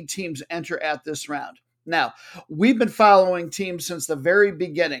new league teams enter at this round. Now, we've been following teams since the very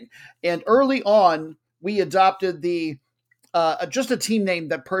beginning, and early on, we adopted the just a team name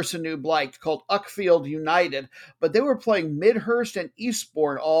that Person Noob liked called Uckfield United, but they were playing Midhurst and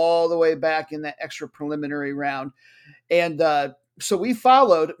Eastbourne all the way back in that extra preliminary round. And so we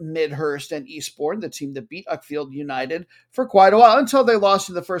followed Midhurst and Eastbourne, the team that beat Uckfield United, for quite a while until they lost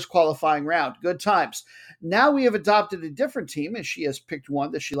in the first qualifying round. Good times. Now we have adopted a different team, and she has picked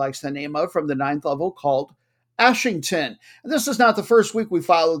one that she likes the name of from the 9th level called Ashington. And this is not the first week we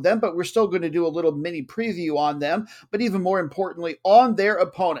followed them, but we're still going to do a little mini preview on them, but even more importantly, on their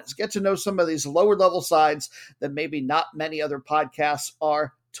opponents. Get to know some of these lower level sides that maybe not many other podcasts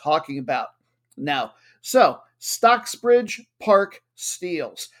are talking about. Now, so Stocksbridge Park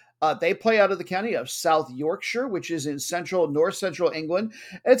Steels. They play out of the county of South Yorkshire, which is in north central England.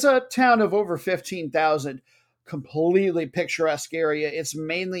 It's a town of over 15,000. Completely picturesque area. It's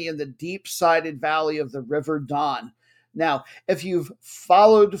mainly in the deep-sided valley of the River Don. Now, if you've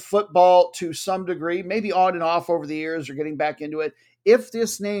followed football to some degree, maybe on and off over the years or getting back into it, if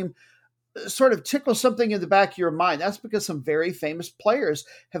this name sort of tickles something in the back of your mind, that's because some very famous players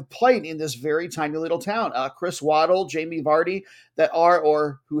have played in this very tiny little town. Chris Waddle, Jamie Vardy, that are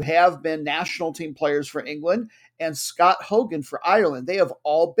or who have been national team players for England, and Scott Hogan for Ireland. They have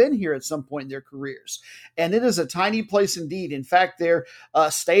all been here at some point in their careers. And it is a tiny place indeed. In fact, their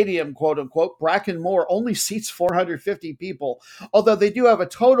stadium, quote unquote, Bracken Moor, only seats 450 people, although they do have a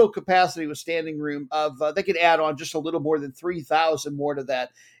total capacity with standing room of, they could add on just a little more than 3,000 more to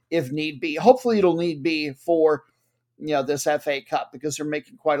that if need be. Hopefully it'll need be for, this FA Cup because they're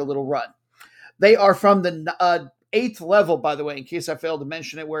making quite a little run. They are from the 8th level, by the way, in case I failed to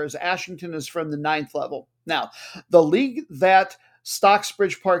mention it, whereas Ashington is from the 9th level. Now, the league that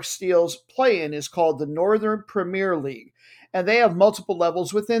Stocksbridge Park Steels play in is called the Northern Premier League, and they have multiple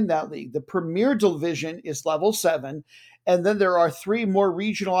levels within that league. The Premier Division is level 7, and then there are 3 more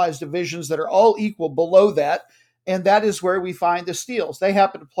regionalized divisions that are all equal below that, and that is where we find the Steels. They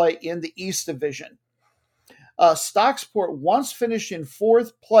happen to play in the East Division. Stocksport once finished in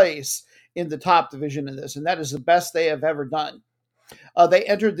 4th place in the top division in this, and that is the best they have ever done. They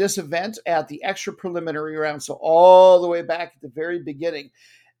entered this event at the extra preliminary round, so all the way back at the very beginning.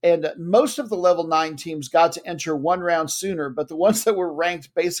 And most of the level 9 teams got to enter one round sooner, but the ones that were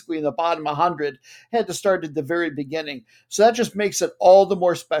ranked basically in the bottom 100 had to start at the very beginning. So that just makes it all the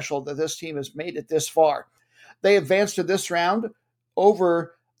more special that this team has made it this far. They advanced to this round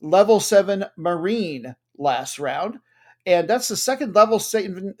over level 7 Marine last round, and that's the second level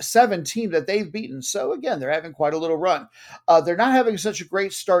 7 team that they've beaten. So again, they're having quite a little run. They're not having such a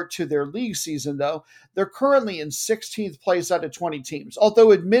great start to their league season, though. They're currently in 16th place out of 20 teams,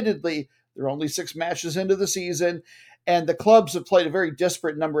 although admittedly, they're only 6 matches into the season, and the clubs have played a very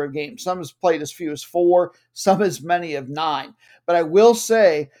disparate number of games. Some has played as few as 4, some as many as 9. But I will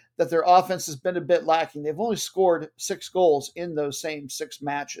say that their offense has been a bit lacking. They've only scored 6 goals in those same 6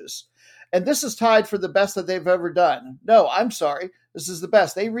 matches. And this is tied for the best that they've ever done. No, I'm sorry. This is the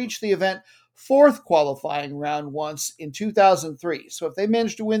best. They reached the event 4th qualifying round once in 2003. So if they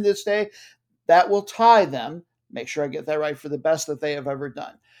manage to win this day, that will tie them. Make sure I get that right, for the best that they have ever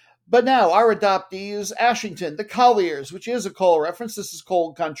done. But now, our adoptees, Ashington, the Colliers, which is a coal reference. This is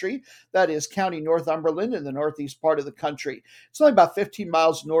coal country. That is County Northumberland in the northeast part of the country. It's only about 15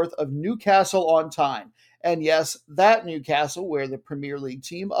 miles north of Newcastle on Tyne. And yes, that Newcastle, where the Premier League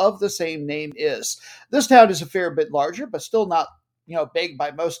team of the same name is. This town is a fair bit larger, but still not, big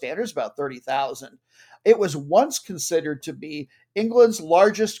by most standards, about 30,000. It was once considered to be England's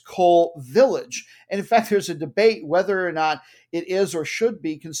largest coal village. And in fact, there's a debate whether or not it is or should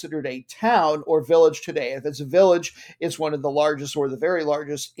be considered a town or village today. If it's a village, it's one of the largest or the very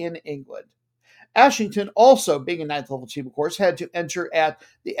largest in England. Ashington, also being a 9th level team, of course, had to enter at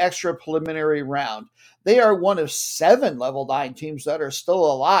the extra preliminary round. They are one of 7 level 9 teams that are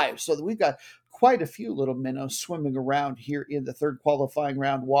still alive. So we've got quite a few little minnows swimming around here in the 3rd qualifying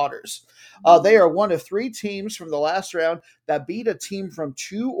round waters. They are one of 3 teams from the last round that beat a team from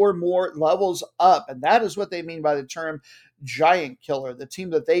 2 or more levels up. And that is what they mean by the term Giant Killer. The team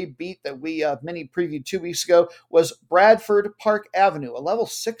that they beat that we mini previewed 2 weeks ago was Bradford Park Avenue, a level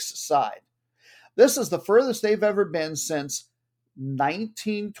 6 side. This is the furthest they've ever been since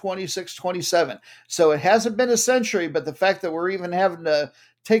 1926-27. So it hasn't been a century, but the fact that we're even having to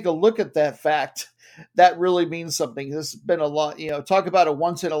take a look at that fact, that really means something. This has been a lot, talk about a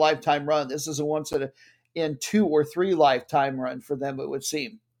once-in-a-lifetime run. This is a once-in-2 or 3 lifetime run for them, it would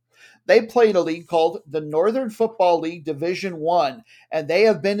seem. They play in a league called the Northern Football League Division I, and they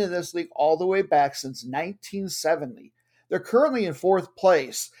have been in this league all the way back since 1970. They're currently in 4th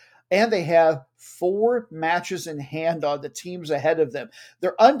place, and they have 4 matches in hand on the teams ahead of them.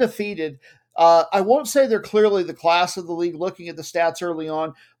 They're undefeated. I won't say they're clearly the class of the league looking at the stats early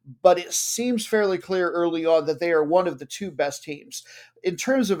on, but it seems fairly clear early on that they are one of the 2 best teams. In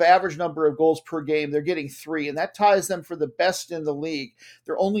terms of average number of goals per game, they're getting 3, and that ties them for the best in the league.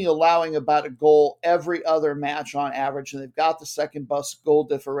 They're only allowing about a goal every other match on average, and they've got the second best goal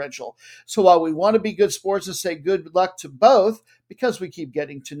differential. So while we want to be good sports and say good luck to both, because we keep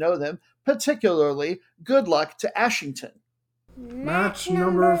getting to know them, particularly good luck to Ashington. Match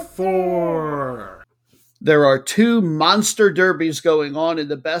number 4. There are 2 monster derbies going on in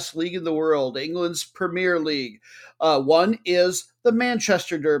the best league in the world, England's Premier League. One is the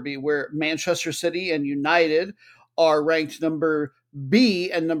Manchester Derby, where Manchester City and United are ranked number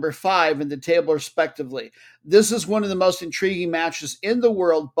B and number 5 in the table respectively. This is one of the most intriguing matches in the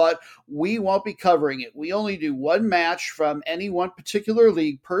world, but we won't be covering it. We only do 1 match from any one particular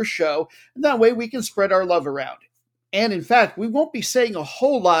league per show, and that way we can spread our love around. And in fact, we won't be saying a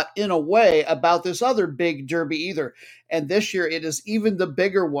whole lot in a way about this other big derby either. And this year it is even the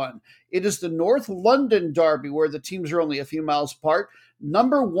bigger one. It is the North London Derby, where the teams are only a few miles apart.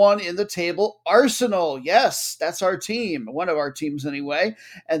 Number 1 in the table, Arsenal. Yes, that's our team, one of our teams anyway.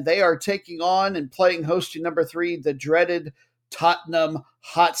 And they are taking on and playing host to number 3, the dreaded Tottenham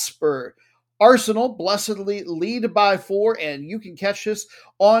Hotspur. Arsenal blessedly lead by 4, and you can catch this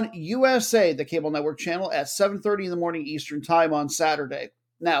on USA, the cable network channel, at 7:30 in the morning Eastern time on Saturday.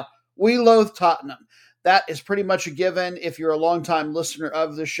 Now, we loathe Tottenham. That is pretty much a given if you're a longtime listener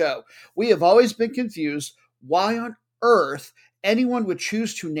of the show. We have always been confused why on earth anyone would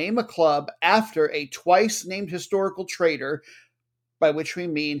choose to name a club after a twice-named historical traitor, by which we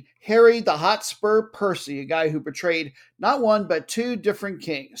mean Harry the Hotspur Percy, a guy who portrayed not one but 2 different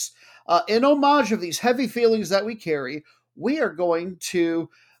kings. In homage of these heavy feelings that we carry, we are going to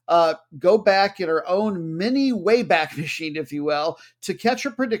go back in our own mini Wayback Machine, if you will, to catch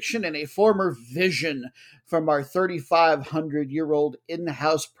a prediction and a former vision from our 3,500-year-old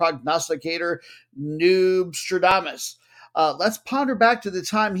in-house prognosticator, Noobstradamus. Let's ponder back to the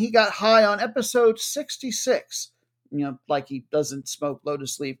time he got high on episode 66. Like he doesn't smoke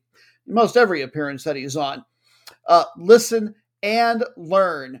Lotus Leaf in most every appearance that he's on. Listen and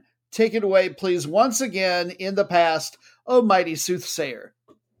learn. Take it away, please, once again, in the past, O mighty soothsayer.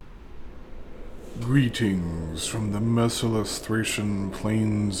 Greetings from the merciless Thracian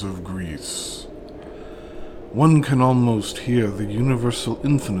plains of Greece. One can almost hear the universal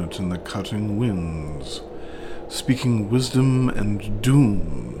infinite in the cutting winds, speaking wisdom and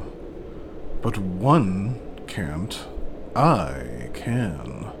doom. But one can't. I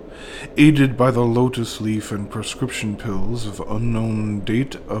can. Aided by the lotus leaf and prescription pills of unknown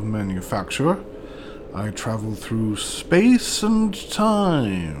date of manufacture, I travel through space and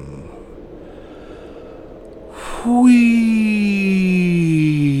time. Whee!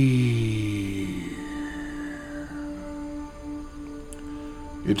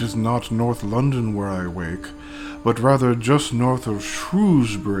 It is not North London where I wake, but rather just north of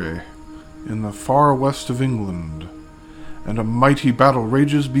Shrewsbury, in the far west of England, and a mighty battle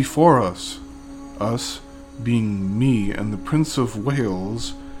rages before us being me and the Prince of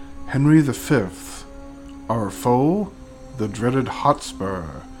Wales, Henry V, our foe, the dreaded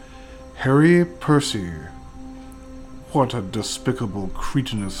Hotspur, Harry Percy. What a despicable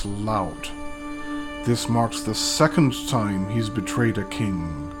cretinous lout. This marks the 2nd time he's betrayed a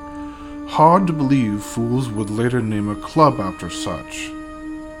king. Hard to believe fools would later name a club after such.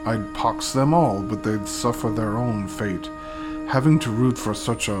 I'd pox them all, but they'd suffer their own fate, having to root for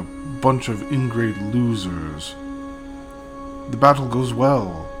such a bunch of ingrate losers. The battle goes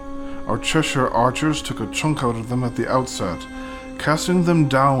well. Our Cheshire archers took a chunk out of them at the outset, casting them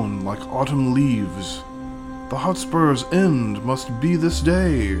down like autumn leaves. The Hotspur's end must be this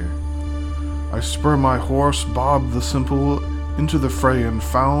day. I spur my horse, Bob the Simple, into the fray and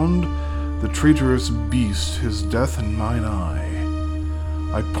found the traitorous beast his death in mine eye.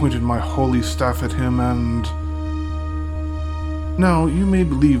 I pointed my holy staff at him and... Now, you may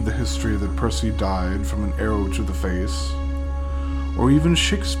believe the history that Percy died from an arrow to the face, or even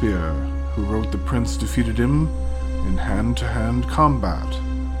Shakespeare, who wrote the prince defeated him in hand-to-hand combat.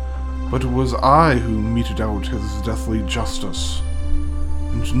 But it was I who meted out his deathly justice.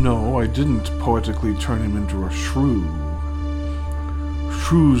 And no, I didn't poetically turn him into a shrew.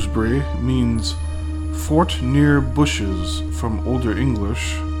 Shrewsbury means fort near bushes from Older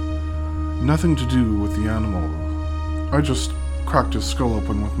English. Nothing to do with the animal. I just cracked his skull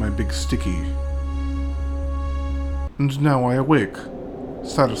open with my big sticky. And now I awake,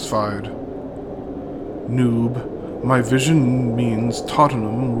 satisfied. Noob, my vision means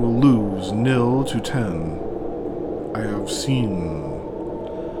Tottenham will lose 0-10. I have seen.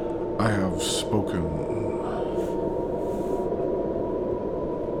 I have spoken.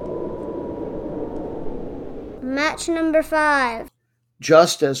 Match number 5.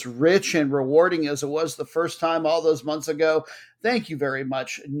 Just as rich and rewarding as it was the first time all those months ago. Thank you very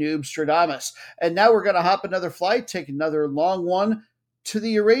much, Noobstradamus. And now we're going to hop another flight, take another long one to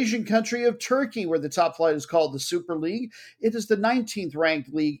the Eurasian country of Turkey, where the top flight is called the Super League. It is the 19th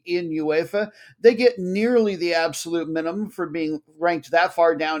ranked league in UEFA. They get nearly the absolute minimum for being ranked that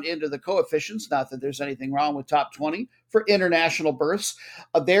far down into the coefficients. Not that there's anything wrong with top 20 for international berths.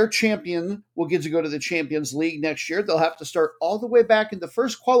 Their champion will get to go to the Champions League next year. They'll have to start all the way back in the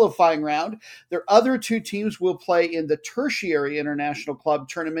first qualifying round. Their other two teams will play in the tertiary international club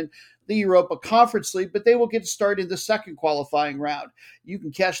tournament, the Europa Conference League, but they will get to start in the second qualifying round. You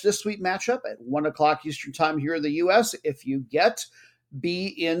can catch this sweet matchup at 1 o'clock Eastern time here in the U.S. if you get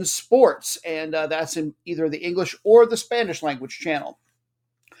beIN Sports, and that's in either the English or the Spanish language channel.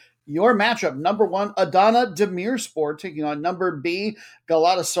 Your matchup, number 1, Adana Demirspor, taking on number B,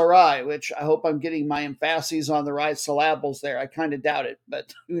 Galatasaray, which I hope I'm getting my emphases on the right syllables there. I kind of doubt it,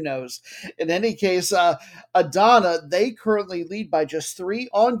 but who knows. In any case, Adana, they currently lead by just 3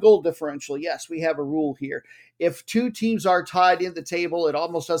 on goal differential. Yes, we have a rule here. If two teams are tied in the table, it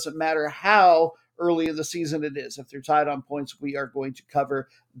almost doesn't matter how early in the season it is. If they're tied on points, we are going to cover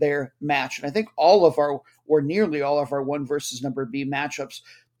their match. And I think all of our, or nearly all of our 1 versus number B matchups,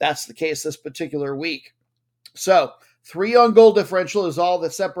 that's the case this particular week. So 3 on goal differential is all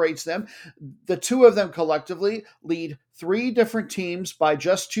that separates them. The two of them collectively lead 3 different teams by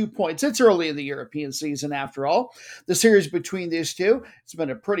just 2 points. It's early in the European season after all. The series between these two, it's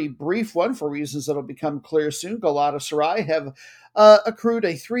been a pretty brief one for reasons that will become clear soon. Galatasaray have accrued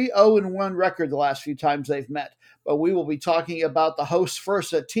a 3-0-1 record the last few times they've met. But we will be talking about the hosts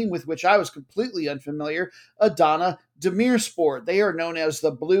first, a team with which I was completely unfamiliar, Adana Demirspor. They are known as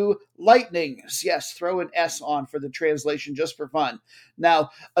the Blue Lightnings. Yes, throw an S on for the translation just for fun. Now,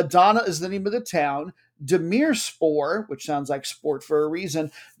 Adana is the name of the town. Demirspor, which sounds like sport for a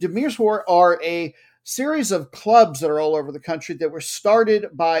reason, Demirspor are a series of clubs that are all over the country that were started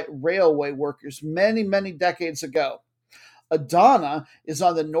by railway workers many, many decades ago. Adana is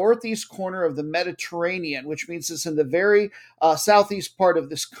on the northeast corner of the Mediterranean, which means it's in the very southeast part of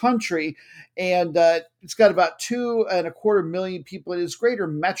this country, and it's got about 2.25 million people in its greater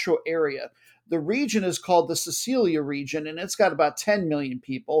metro area. The region is called the Sicilia region, and it's got about 10 million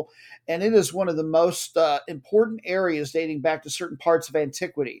people, and it is one of the most important areas dating back to certain parts of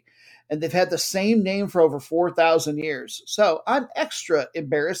antiquity. And they've had the same name for over 4,000 years. So I'm extra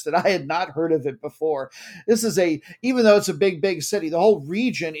embarrassed that I had not heard of it before. This is even though it's a big, big city, the whole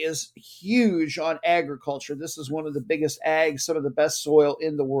region is huge on agriculture. This is one of the biggest some of the best soil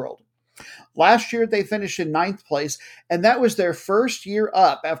in the world. Last year, they finished in 9th place, and that was their first year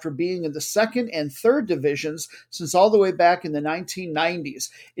up after being in the 2nd and 3rd divisions since all the way back in the 1990s.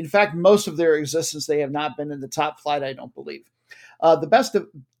 In fact, most of their existence, they have not been in the top flight, I don't believe. The best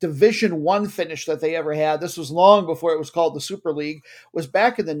Division 1 finish that they ever had, this was long before it was called the Super League, was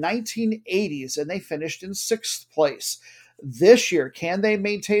back in the 1980s, and they finished in 6th place. This year, can they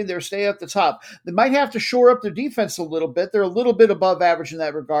maintain their stay at the top? They might have to shore up their defense a little bit. They're a little bit above average in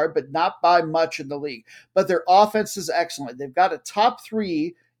that regard, but not by much in the league. But their offense is excellent. They've got a top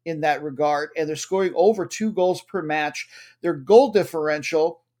 3 in that regard, and they're scoring over 2 goals per match. Their goal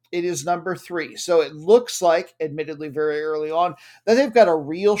differential, it is number 3. So it looks like, admittedly very early on, that they've got a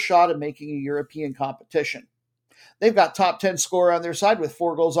real shot at making a European competition. They've got top 10 scorer on their side with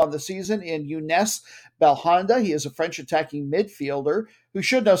 4 goals on the season in Younes Belhanda. He is a French attacking midfielder who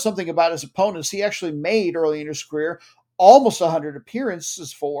should know something about his opponents. He actually made early in his career almost 100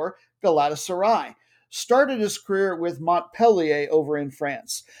 appearances for Galatasaray. Started his career with Montpellier over in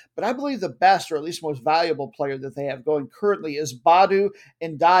France. But I believe the best, or at least most valuable player that they have going currently is Badou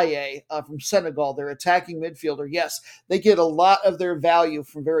Ndiaye from Senegal, their attacking midfielder. Yes, they get a lot of their value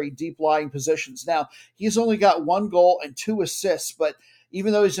from very deep-lying positions. Now, he's only got 1 goal and 2 assists, but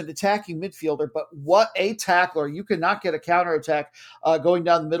even though he's an attacking midfielder, but what a tackler. You cannot get a counterattack going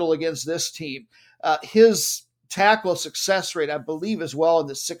down the middle against this team. His tackle success rate, I believe, is well in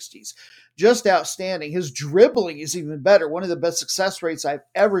the 60s. Just outstanding. His dribbling is even better. One of the best success rates I've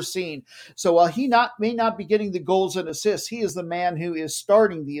ever seen. So while he may not be getting the goals and assists, he is the man who is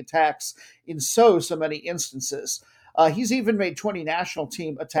starting the attacks in so many instances. He's even made 20 national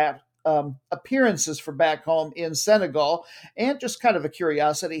team appearances for back home in Senegal. And just kind of a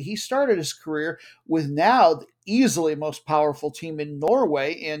curiosity, he started his career with now the easily most powerful team in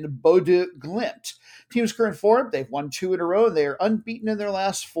Norway in Bodø Glimt. Team's current form, they've won 2 in a row, and they are unbeaten in their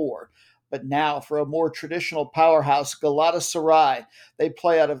last 4. But now for a more traditional powerhouse, Galatasaray. They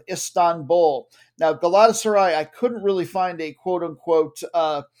play out of Istanbul. Now, Galatasaray, I couldn't really find a quote-unquote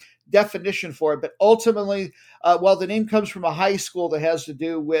definition for it, but ultimately, while the name comes from a high school that has to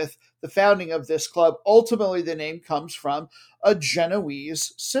do with the founding of this club, ultimately the name comes from a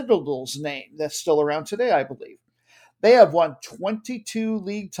Genoese citadel's name that's still around today, I believe. They have won 22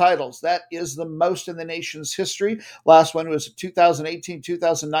 league titles. That is the most in the nation's history. Last one was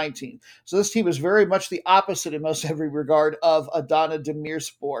 2018-2019. So this team is very much the opposite in most every regard of Adana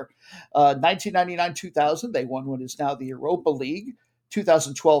Demirspor. 1999-2000, they won what is now the Europa League.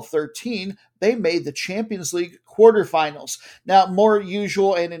 2012-13, they made the Champions League quarterfinals. Now, more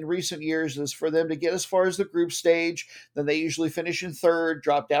usual and in recent years is for them to get as far as the group stage. Then they usually finish in third,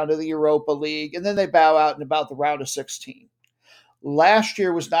 drop down to the Europa League, and then they bow out in about the round of 16. Last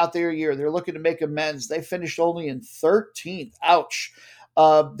year was not their year. They're looking to make amends. They finished only in 13th. Ouch.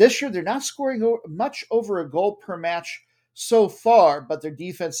 This year, they're not scoring much over a goal per match so far, but their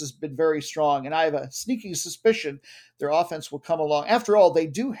defense has been very strong, and I have a sneaking suspicion their offense will come along. After all, they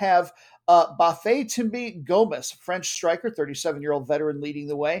do have Bafétimbi Gomis, French striker, 37-year-old veteran leading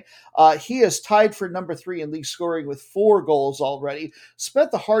the way. He is tied for number 3 in league scoring with 4 goals already.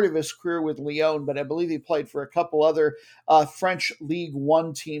 Spent the heart of his career with Lyon, but I believe he played for a couple other French League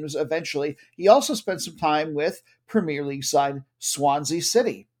One teams eventually. He also spent some time with Premier League side Swansea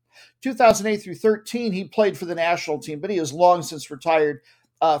City. 2008 through 13, he played for the national team, but he has long since retired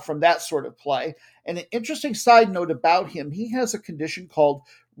from that sort of play. And an interesting side note about him, he has a condition called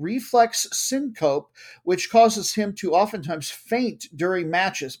reflex syncope, which causes him to oftentimes faint during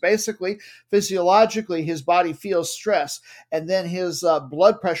matches. Basically, physiologically, his body feels stress, and then his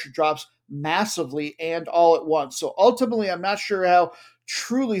blood pressure drops massively and all at once. So ultimately, I'm not sure how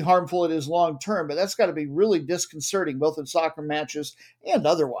truly harmful it is long term, but that's got to be really disconcerting, both in soccer matches and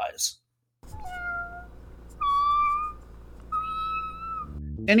otherwise.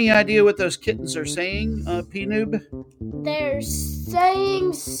 Any idea what those kittens are saying, P-Noob? They're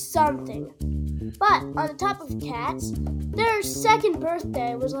saying something. But on the top of cats, their second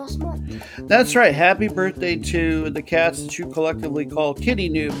birthday was last month. That's right. Happy birthday to the cats that you collectively call kitty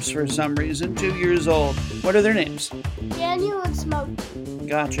noobs for some reason, 2 years old. What are their names? Daniel and Smokey.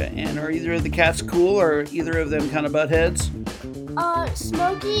 Gotcha. And are either of the cats cool, or either of them kind of butt heads?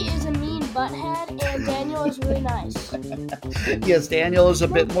 Smokey is a mean butthead, and Daniel is really nice. Yes, Daniel is a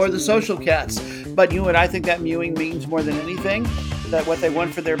bit more the social cats. But you know what I think that mewing means more than anything? That what they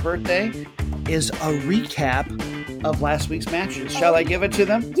want for their birthday is a recap of last week's matches. Shall I give it to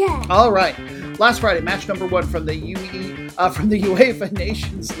them? Yeah. All right. Last Friday, match number 1 from the UEFA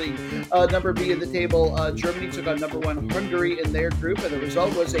Nations League. Number B in the table, Germany took on number 1 Hungary in their group, and the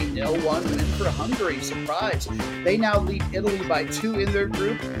result was a 0-1 win for Hungary. Surprise. They now lead Italy by 2 in their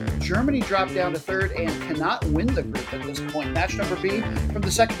group. Germany dropped down to 3rd and cannot win the group at this point. Match number B from the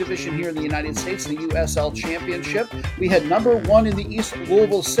 2nd division here in the United States, the USL Championship. We had number 1 in the East,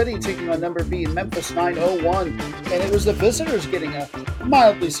 Louisville City, taking on number B in Memphis 9-0-1. And it was the visitors getting a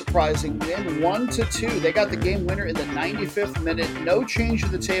mildly surprising win, 1-2. They got the game winner in the 95th minute. No change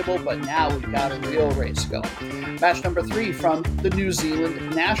in the table, but now we've got a real race going. Match number 3 from the New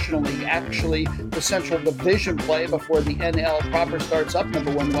Zealand National League. Actually, the Central Division play before the NL proper starts up.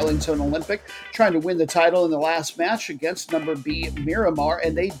 Number 1 Wellington Olympic trying to win the title in the last match against number B Miramar,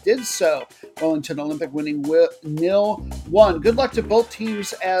 and they did so. Wellington Olympic winning 0-1. Good luck to both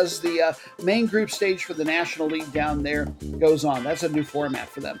teams as the main group stage for the National League down there goes on. That's a new format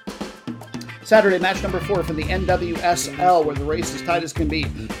for them. Saturday, match number 4 from the NWSL, where the race is tight as can be.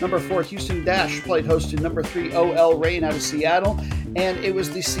 Number 4, Houston Dash, played host to number 3, OL Reign out of Seattle. And it was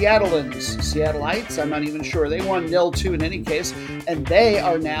the Seattleites, I'm not even sure. They won 0-2 in any case, and they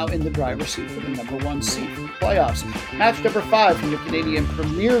are now in the driver's seat for the number 1 seed for the playoffs. Match number 5 from the Canadian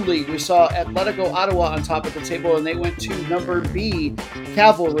Premier League. We saw Atletico Ottawa on top of the table, and they went to number B,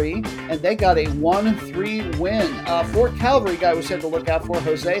 Cavalry, and they got a 1-3 win. For Cavalry, guy was said to look out for,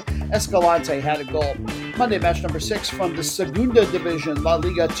 Jose Escalante had a goal. Monday, match number 6 from the Segunda Division, La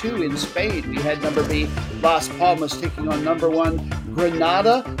Liga 2 in Spain. We had number B, Las Palmas, taking on number 1,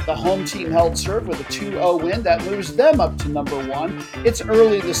 Granada, the home team, held serve with a 2-0 win. That moves them up to number 1. It's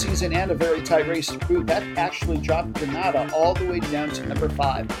early in the season and a very tight race to boot. That actually dropped Granada all the way down to number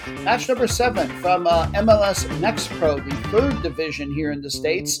 5. Match number 7 from MLS Next Pro, the 3rd division here in the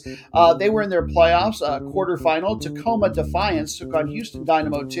States. They were in their playoffs quarterfinal. Tacoma Defiance took on Houston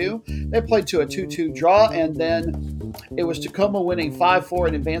Dynamo 2. They played to a 2-2 draw, and then it was Tacoma winning 5-4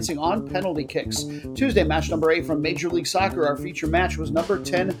 and advancing on penalty kicks. Tuesday, match number 8 from Major League Soccer. Our feature match was number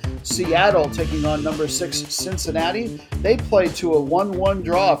 10 Seattle taking on number 6 Cincinnati. They played to a 1-1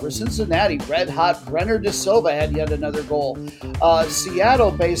 draw. For Cincinnati, red-hot Brenner De Silva had yet another goal.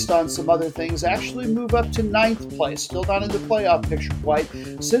 Seattle, based on some other things, actually moved up to 9th place. Still not in the playoff picture quite.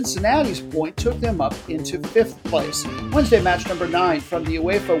 Cincinnati's point took them up into 5th place. Wednesday, match number 9 from the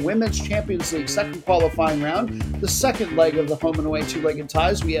UEFA Women's Champions League second qualifying round. The second leg of the home and away two-legged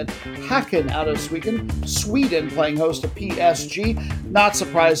ties. We had Häcken out of Sweden playing host to PSG. Not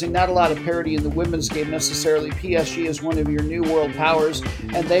surprising, not a lot of parity in the women's game necessarily. PSG is one of your new world powers,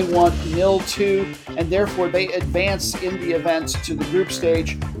 and they won 0-2, and therefore they advance in the event to the group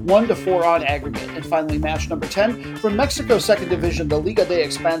stage 1-4 on aggregate. And finally, match number 10 from Mexico's second division, the Liga de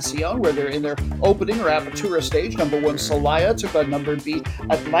Expansión, where they're in their opening or apertura stage. Number 1 Celaya took on number B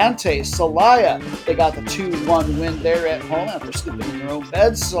Atlante. Celaya, they got the 2-1 win there at home after sleeping in their own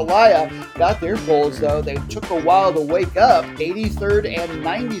beds. Celaya got their goals, though. They took a while to wake up, 83rd and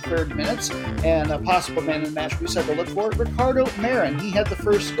 93rd minutes, and a possible man in the match we said to look for, Ricardo Marin. He had the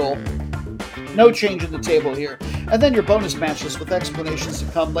first goal. No change in the table here. And then your bonus matches with explanations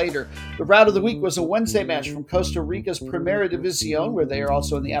to come later. The route of the week was a Wednesday match from Costa Rica's Primera División, where they are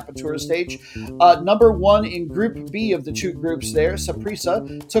also in the Apertura stage. Number 1 in Group B of the two groups there,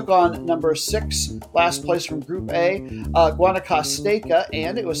 Saprissa, took on number 6, last place from Group A, Guanacasteca,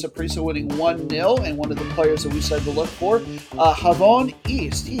 and it was Saprissa winning 1-0, and one of the players that we said to look for, Javon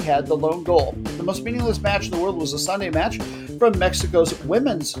East, he had the lone goal. The most meaningless match in the world was a Sunday match from Mexico's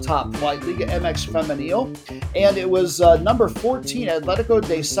women's top flight, Liga MX Femenil, and it was number 14, Atletico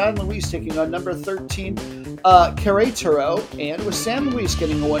de San Luis, taking on number 13, Querétaro, and it was San Luis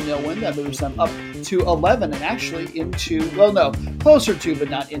getting a 1-0 win. That moves them up to 11 and actually into, well, no, closer to, but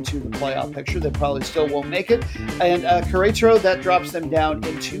not into the playoff picture. They probably still won't make it. And Querétaro, that drops them down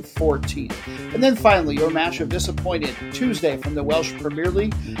into 14. And then finally, your match of disappointed Tuesday from the Welsh Premier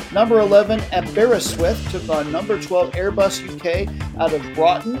League. Number 11, Aberystwyth took on number 12, Airbus UK out of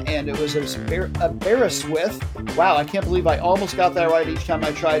Broughton, and it was Aberystwyth. Wow, I can't believe I almost got that right each time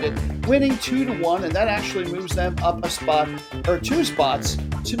I tried it. Winning 2-1, and that actually moves them up a spot, or 2 spots,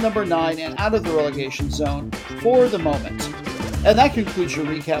 to number 9 and out of the relegation zone for the moment. And that concludes your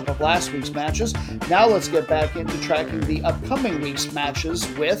recap of last week's matches. Now let's get back into tracking the upcoming week's matches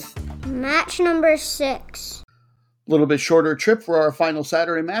with Match number 6. A little bit shorter trip for our final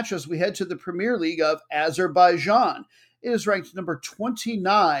Saturday match as we head to the Premier League of Azerbaijan. It is ranked number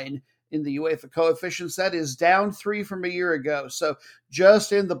 29 in the UEFA coefficients. That is down 3 from a year ago, so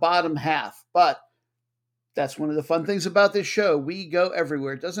just in the bottom half. But that's one of the fun things about this show. We go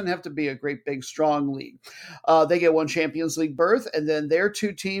everywhere. It doesn't have to be a great, big, strong league. They get one Champions League berth, and then their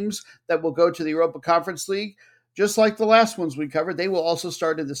 2 teams that will go to the Europa Conference League, just like the last ones we covered, they will also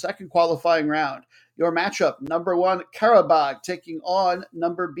start in the second qualifying round. Your matchup, number 1, Karabag, taking on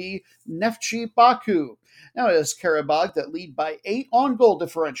number B, Neftchi Baku. Now it is Karabag that lead by 8 on goal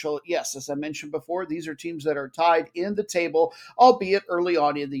differential. Yes, as I mentioned before, these are teams that are tied in the table, albeit early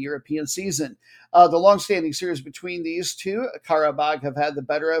on in the European season. The long-standing series between these two, Karabag have had the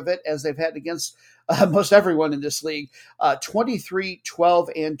better of it, as they've had against most everyone in this league. 23, 12,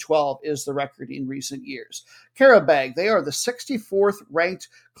 and 12 is the record in recent years. Karabag, they are the 64th ranked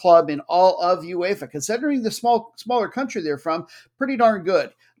club in all of UEFA. Considering the smaller country they're from, pretty darn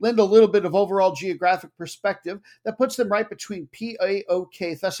good. Lend a little bit of overall geographic perspective that puts them right between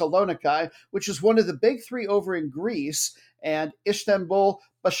PAOK Thessaloniki, which is one of the big 3 over in Greece, and Istanbul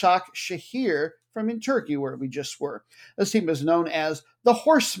Başakşehir from in Turkey, where we just were. This team is known as the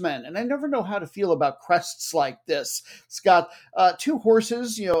Horsemen, and I never know how to feel about crests like this. It's got 2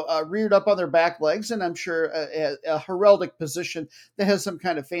 horses, reared up on their back legs, and I'm sure a heraldic position that has some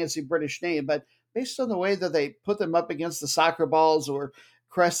kind of fancy British name, but based on the way that they put them up against the soccer balls or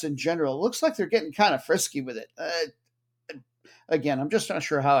crests in general, it looks like they're getting kind of frisky with it. Again, I'm just not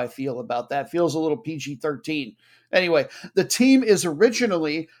sure how I feel about that. Feels a little PG-13. Anyway, the team is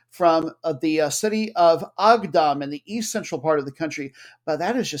originally from the city of Agdam in the east central part of the country, but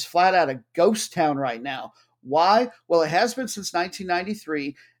that is just flat out a ghost town right now. Why? Well, it has been since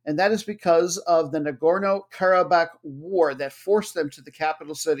 1993, and that is because of the Nagorno-Karabakh War that forced them to the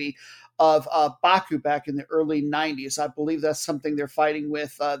capital city of Baku back in the early 90s. I believe that's something they're fighting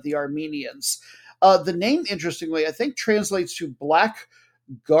with the Armenians. The name, interestingly, I think translates to Black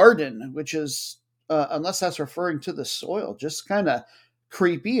Garden, which is, unless that's referring to the soil, just kind of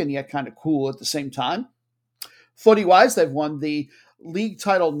creepy and yet kind of cool at the same time. Footy-wise, they've won the league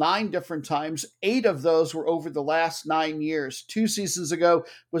title 9 different times. 8 of those were over the last 9 years. 2 seasons ago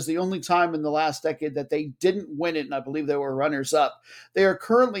was the only time in the last decade that they didn't win it, and I believe they were runners-up. They are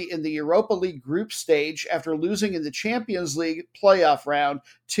currently in the Europa League group stage after losing in the Champions League playoff round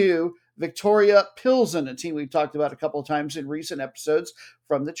to Victoria Pilsen, a team we've talked about a couple of times in recent episodes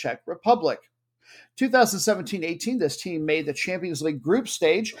from the Czech Republic. 2017-18, this team made the Champions League group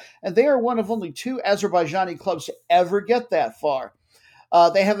stage, and they are one of only 2 Azerbaijani clubs to ever get that far.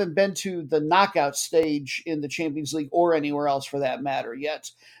 They haven't been to the knockout stage in the Champions League or anywhere else for that matter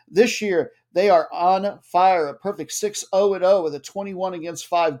yet. This year, they are on fire, a perfect 6-0-0 with a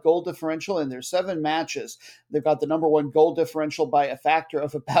 21-5 goal differential in their 7 matches. They've got the number 1 goal differential by a factor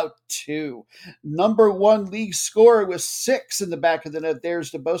of about 2. Number 1 league scorer with 6 in the back of the net.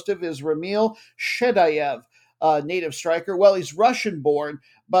 Theirs to boast of is Ramil Shedayev, native striker. Well, he's Russian-born,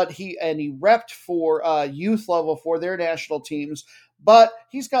 but he repped for youth level for their national teams. But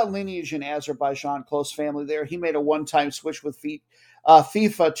he's got lineage in Azerbaijan, close family there. He made a one-time switch with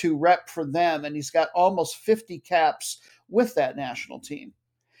FIFA to rep for them, and he's got almost 50 caps with that national team.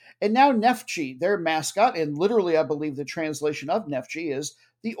 And now Neftchi, their mascot, and literally I believe the translation of Neftchi is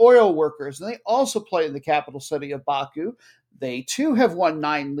the oil workers, and they also play in the capital city of Baku. They too have won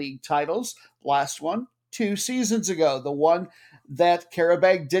 9 league titles. Last one 2 seasons ago, the one that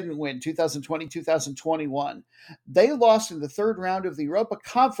Karabakh didn't win, 2020-2021. They lost in the 3rd round of the Europa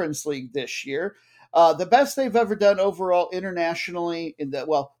Conference League this year. The best they've ever done overall internationally in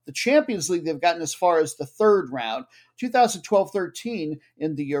the Champions League, they've gotten as far as the 3rd round. 2012-13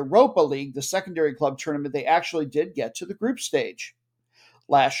 in the Europa League, the secondary club tournament, they actually did get to the group stage.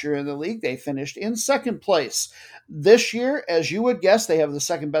 Last year in the league, they finished in 2nd place. This year, as you would guess, they have the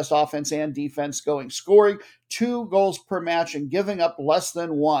 2nd best offense and defense going, scoring 2 goals per match and giving up less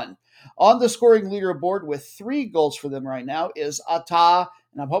than 1. On the scoring leaderboard with 3 goals for them right now is Ata,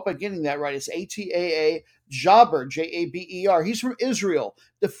 and I hope I'm getting that right. It's Ataa Jaber, Jaber. He's from Israel,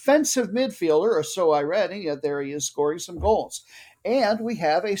 defensive midfielder, or so I read, and yet there he is scoring some goals. And we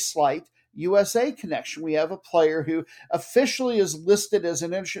have a slight USA connection. We have a player who officially is listed as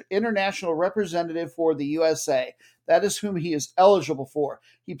an international representative for the USA. That is whom he is eligible for.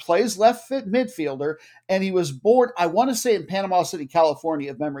 He plays left midfielder, and he was born, I want to say, in Panama City,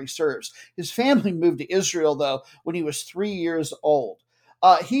 California, if memory serves. His family moved to Israel, though, when he was 3 years old.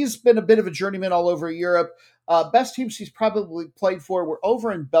 He's been a bit of a journeyman all over Europe. Best teams he's probably played for were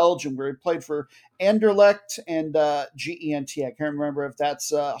over in Belgium, where he played for Anderlecht and Gent. I can't remember if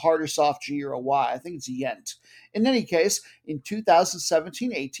that's hard or soft G or a Y. I think it's Gent. In any case, in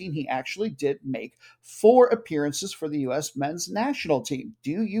 2017-18, he actually did make 4 appearances for the U.S. men's national team.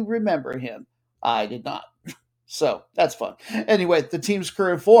 Do you remember him? I did not. So that's fun. Anyway, the team's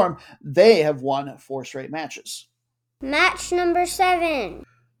current form, they have won 4 straight matches. Match number 7.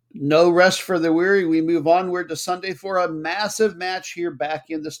 No rest for the weary. We move onward to Sunday for a massive match here back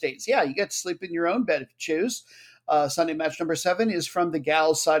in the States. Yeah, you get to sleep in your own bed if you choose. Sunday match number 7 is from the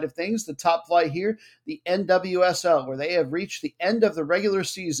gals side of things. The top flight here, the NWSL, where they have reached the end of the regular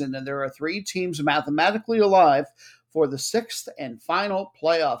season, and there are 3 teams mathematically alive for the 6th and final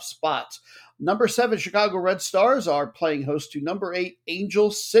playoff spot. Number 7, Chicago Red Stars are playing host to number 8,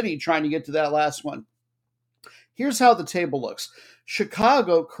 Angel City, trying to get to that last one. Here's how the table looks.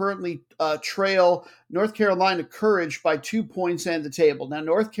 Chicago currently trail North Carolina Courage by 2 points in the table. Now,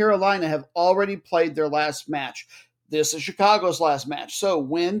 North Carolina have already played their last match. This is Chicago's last match. So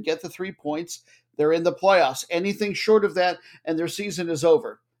win, get the 3 points. They're in the playoffs. Anything short of that, and their season is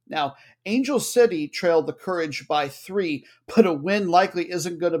over. Now, Angel City trailed the Courage by 3, but a win likely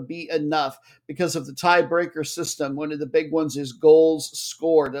isn't going to be enough because of the tiebreaker system. One of the big ones is goals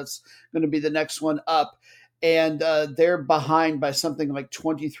scored. That's going to be the next one up. And they're behind by something like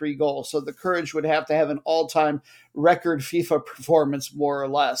 23 goals. So the Courage would have to have an all-time record FIFA performance, more or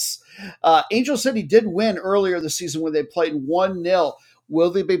less. Angel City did win earlier this season when they played 1-0. Will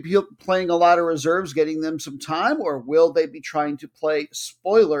they be playing a lot of reserves, getting them some time, or will they be trying to play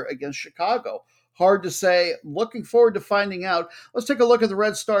spoiler against Chicago? Hard to say. Looking forward to finding out. Let's take a look at the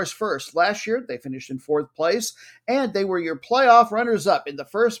Red Stars first. Last year, they finished in 4th place, and they were your playoff runners-up in the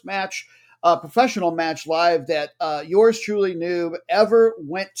first match, professional match live that yours truly, Noob, ever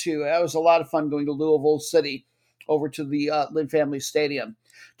went to. That was a lot of fun going to Louisville City over to the Lynn Family Stadium.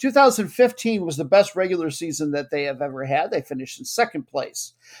 2015 was the best regular season that they have ever had. They finished in second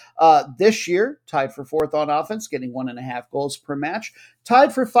place. This year, tied for fourth on offense, getting 1.5 goals per match,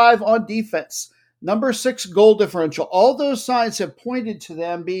 tied for 5 on defense. Number 6 goal differential. All those signs have pointed to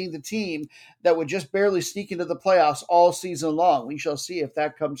them being the team that would just barely sneak into the playoffs all season long. We shall see if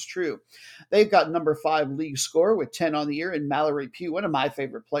that comes true. They've got number 5 league scorer with 10 on the year in Mallory Pugh, one of my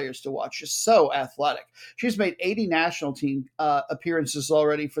favorite players to watch. She's so athletic. She's made 80 national team appearances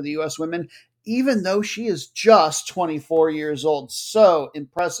already for the U.S. women, even though she is just 24 years old. So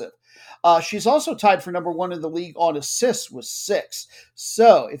impressive. She's also tied for number 1 in the league on assists with 6.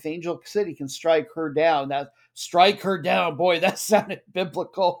 So if Angel City can strike her down, boy, that sounded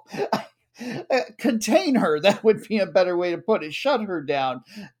biblical. Contain her, that would be a better way to put it. Shut her down.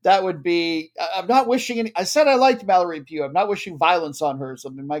 That would be, I'm not wishing any, I said I liked Mallory Pugh. I'm not wishing violence on her or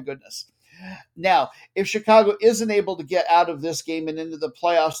something, my goodness. Now, if Chicago isn't able to get out of this game and into the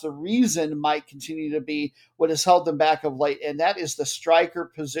playoffs, the reason might continue to be what has held them back of late, and that is the striker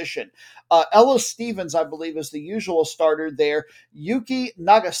position. Ella Stevens, I believe, is the usual starter there. Yuki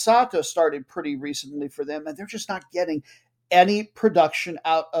Nagasato started pretty recently for them, and they're just not getting any production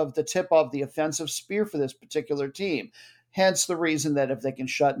out of the tip of the offensive spear for this particular team. Hence the reason that if they can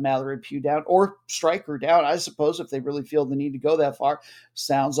shut Mallory Pugh down or strike her down, I suppose if they really feel the need to go that far,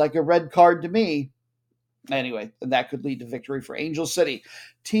 sounds like a red card to me. Anyway, that could lead to victory for Angel City.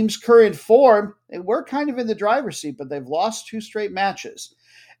 Team's current form, they were kind of in the driver's seat, but they've lost 2 straight matches.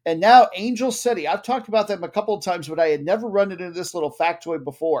 And now Angel City, I've talked about them a couple of times, but I had never run into this little factoid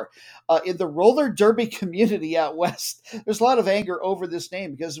before. In the roller derby community out west, there's a lot of anger over this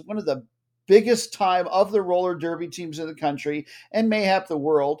name because one of the biggest time of the roller derby teams in the country and mayhap the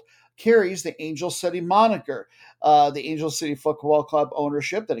world carries the Angel City moniker. The Angel City Football Club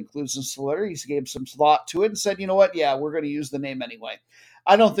ownership, that includes the celebrities, gave some thought to it and said, you know what, yeah, we're going to use the name anyway.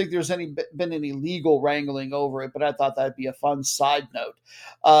 I don't think there's been any legal wrangling over it, but I thought that'd be a fun side note.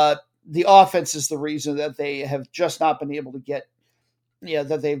 The offense is the reason that they have just not been able to get,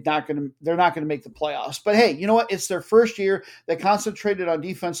 that they're not going to make the playoffs. But hey, you know what? It's their first year. They concentrated on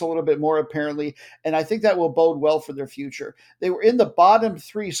defense a little bit more, apparently, and I think that will bode well for their future. They were in the bottom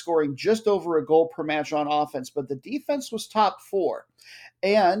 3, scoring just over a goal per match on offense, but the defense was top 4.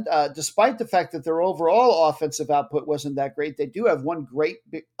 And despite the fact that their overall offensive output wasn't that great, they do have one great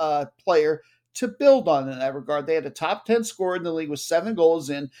player to build on in that regard. They had a top 10 scorer in the league with 7 goals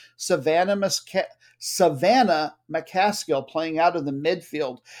in Savannah McCaskill playing out of the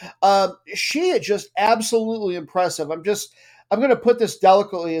midfield. She is just absolutely impressive. I'm going to put this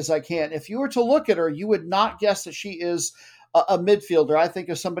delicately as I can. If you were to look at her, you would not guess that she is a midfielder. I think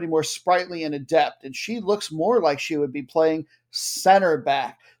of somebody more sprightly and adept, and she looks more like she would be playing center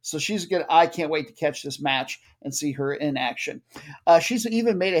back. So I can't wait to catch this match and see her in action. She's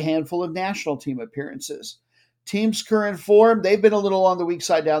even made a handful of national team appearances. Team's current form, they've been a little on the weak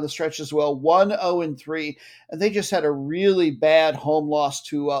side down the stretch as well, 1-0-3, and they just had a really bad home loss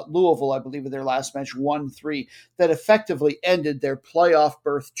to Louisville, I believe, in their last match, 1-3, that effectively ended their playoff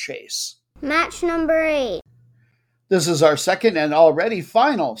berth chase. Match number 8. This is our second and already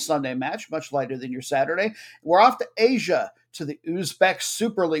final Sunday match, much lighter than your Saturday. We're off to Asia, to the Uzbek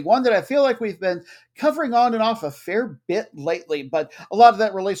Super League, one that I feel like we've been covering on and off a fair bit lately, but a lot of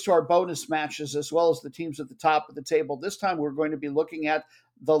that relates to our bonus matches as well as the teams at the top of the table. This time we're going to be looking at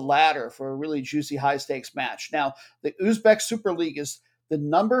the ladder for a really juicy high-stakes match. Now, the Uzbek Super League is the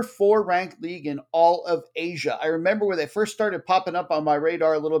number 4 ranked league in all of Asia. I remember when they first started popping up on my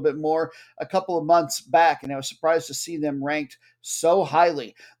radar a little bit more a couple of months back, and I was surprised to see them ranked so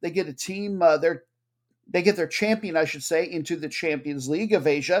highly. They get a team, they get their champion, I should say, into the Champions League of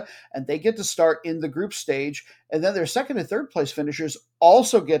Asia, and they get to start in the group stage. And then their second and third place finishers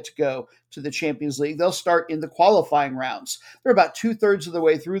also get to go to the Champions League. They'll start in the qualifying rounds. They're about 2/3 of the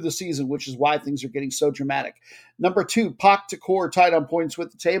way through the season, which is why things are getting so dramatic. Number 2, Pak Takor tied on points with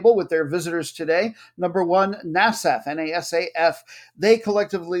the table with their visitors today. Number 1, Nasaf, N-A-S-A-F. They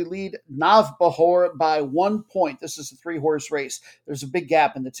collectively lead Navbahor by 1 point. This is a 3-horse race. There's a big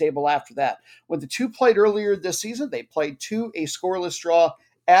gap in the table after that. When the two played earlier this season, they played a scoreless draw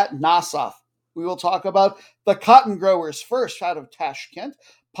at Nasaf. We will talk about the Cotton Growers first out of Tashkent.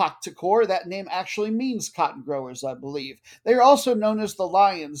 Pak Takor, that name actually means cotton growers, I believe. They are also known as the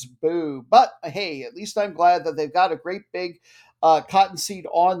Lions. Boo. But hey, at least I'm glad that they've got a great big cottonseed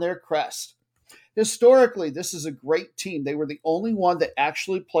on their crest. Historically, this is a great team. They were the only one that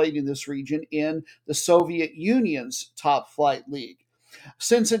actually played in this region in the Soviet Union's top flight league.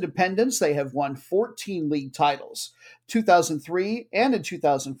 Since independence, they have won 14 league titles. 2003 and in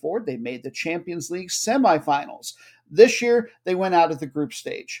 2004, they made the Champions League semifinals. This year, they went out at the group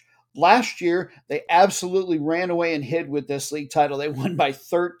stage. Last year, they absolutely ran away and hid with this league title. They won by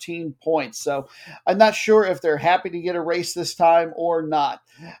 13 points. So I'm not sure if they're happy to get a race this time or not.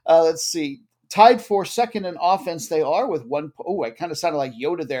 Let's see. Tied for second in offense, they are with one. Oh, I kind of sounded like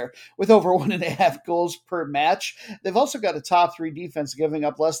Yoda there, with over 1.5 goals per match. They've also got a top 3 defense, giving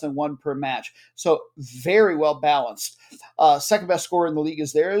up less than 1 per match. So very well balanced. Second best scorer in the league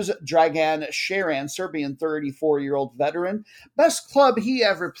is theirs, Dragan Sharan, Serbian 34-year-old veteran. Best club he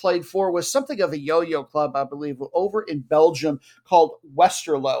ever played for was something of a yo-yo club, I believe, over in Belgium called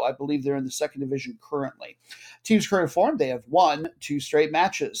Westerlo. I believe they're in the second division currently. Team's current form, they have won 2 straight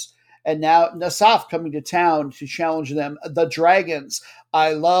matches. And now Nasaf coming to town to challenge them, the Dragons.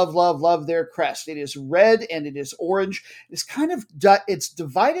 I love their crest. It is red and it is orange. It's kind of it's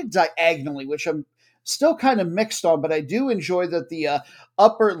divided diagonally, which I'm still kind of mixed on, but I do enjoy that the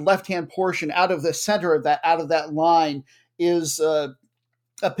upper left-hand portion out of the center of that line is a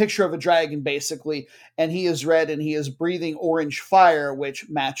picture of a dragon, basically, and he is red and he is breathing orange fire, which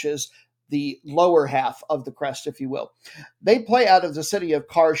matches the lower half of the crest, if you will. They play out of the city of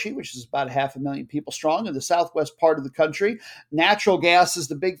Karshi, which is about 500,000 people strong in the southwest part of the country. Natural gas is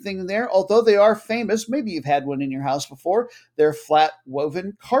the big thing there, although they are famous. Maybe you've had one in your house before. They're flat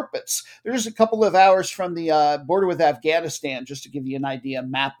woven carpets. They're just a couple of hours from the border with Afghanistan, just to give you an idea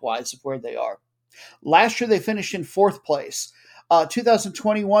map-wise of where they are. Last year, they finished in 4th place.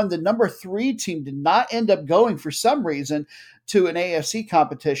 2021, the number 3 team did not end up going for some reason to an AFC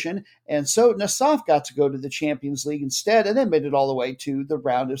competition, and so Nasaf got to go to the Champions League instead, and then made it all the way to the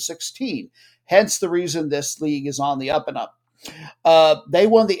round of 16. Hence the reason this league is on the up and up. They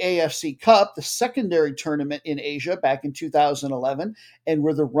won the AFC Cup, the secondary tournament in Asia, back in 2011, and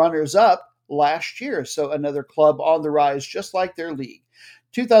were the runners-up last year, so another club on the rise, just like their league.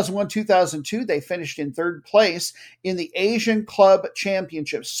 2001-2002, they finished in 3rd place in the Asian Club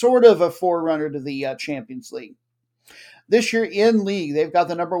Championship, sort of a forerunner to the Champions League. This year in league, they've got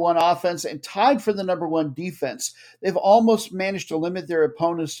the number 1 offense and tied for the number 1 defense. They've almost managed to limit their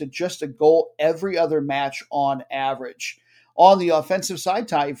opponents to just a goal every other match on average. On the offensive side,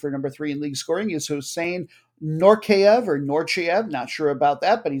 tied for number 3 in league scoring is Hussein Norchaev, not sure about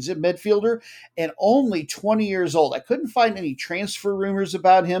that, but he's a midfielder and only 20 years old. I couldn't find any transfer rumors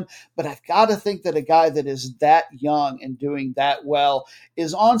about him, but I've got to think that a guy that is that young and doing that well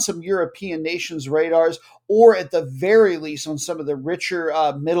is on some European nations' radars, or at the very least on some of the richer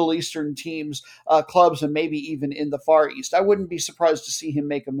Middle Eastern teams, clubs, and maybe even in the Far East. I wouldn't be surprised to see him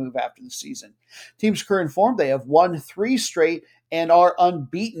make a move after the season. Team's current form, they have won 3 straight and are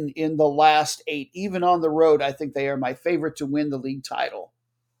unbeaten in the last 8. Even on the road, I think they are my favorite to win the league title.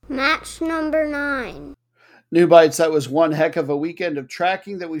 Match number 9. New Bites, that was one heck of a weekend of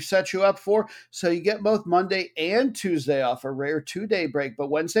tracking that we set you up for. So you get both Monday and Tuesday off, a rare 2-day break. But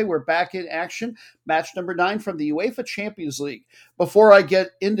Wednesday, we're back in action. Match number 9 from the UEFA Champions League. Before I get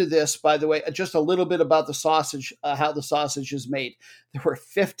into this, by the way, just a little bit about the sausage, how the sausage is made. There were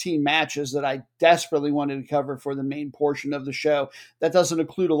 15 matches that I desperately wanted to cover for the main portion of the show. That doesn't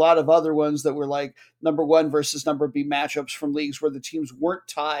include a lot of other ones that were like number 1 versus number B matchups from leagues where the teams weren't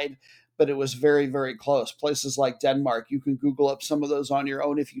tied, but it was very, very close. Places like Denmark, you can Google up some of those on your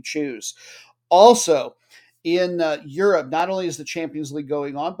own if you choose. Also, in Europe, not only is the Champions League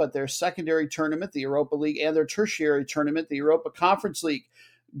going on, but their secondary tournament, the Europa League, and their tertiary tournament, the Europa Conference League.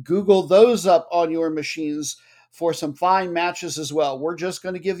 Google those up on your machines for some fine matches as well. We're just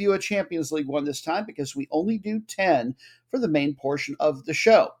going to give you a Champions League one this time because we only do 10 for the main portion of the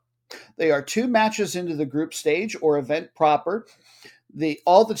show. They are 2 matches into the group stage or event proper.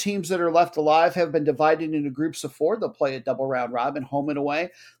 All the teams that are left alive have been divided into groups of 4. They'll play a double round robin, home and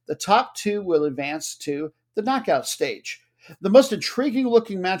away. The top 2 will advance to the knockout stage. The most intriguing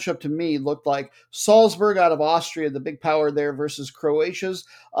looking matchup to me looked like Salzburg out of Austria, the big power there, versus Croatia's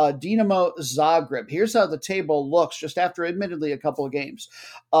Dinamo Zagreb. Here's how the table looks just after admittedly a couple of games.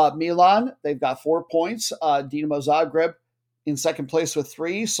 Milan, they've got 4 points. Dinamo Zagreb in second place with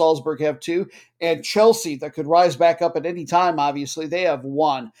 3. Salzburg have 2. And Chelsea, that could rise back up at any time, obviously, they have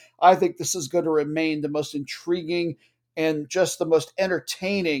 1. I think this is going to remain the most intriguing and just the most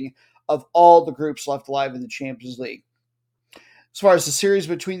entertaining of all the groups left alive in the Champions League. As far as the series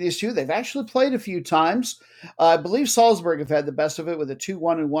between these two, they've actually played a few times. I believe Salzburg have had the best of it with a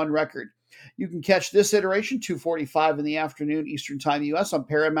 2-1-1 record. You can catch this iteration, 2:45 in the afternoon, Eastern Time U.S. on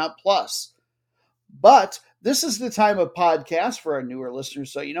Paramount+. But This is the time of podcast for our newer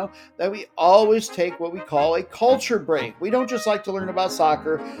listeners, so you know that we always take what we call a culture break. We don't just like to learn about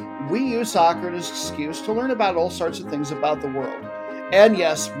soccer. We use soccer as an excuse to learn about all sorts of things about the world. And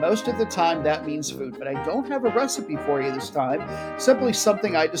yes, most of the time that means food, but I don't have a recipe for you this time. Simply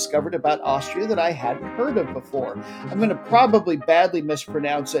something I discovered about Austria that I hadn't heard of before. I'm going to probably badly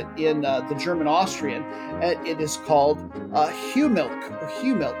mispronounce it in the German Austrian. It is called Heumilch or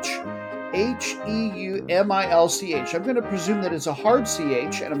Heumilch. Heumilch. I'm going to presume that it's a hard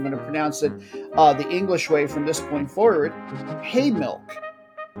CH, and I'm going to pronounce it the English way from this point forward, Heymilch.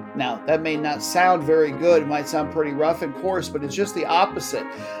 Now, that may not sound very good. It might sound pretty rough and coarse, but it's just the opposite.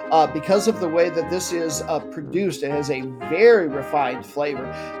 Because of the way that this is produced, it has a very refined flavor.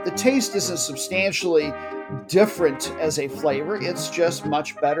 The taste isn't substantially different as a flavor. It's just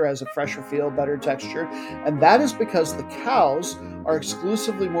much better, has a fresher feel, better texture. And that is because the cows are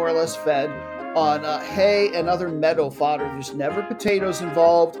exclusively more or less fed on hay and other meadow fodder. There's never potatoes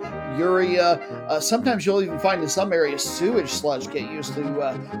involved, urea. Sometimes you'll even find in some areas sewage sludge get used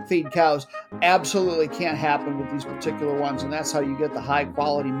to feed cows. Absolutely can't happen with these particular ones, and that's how you get the high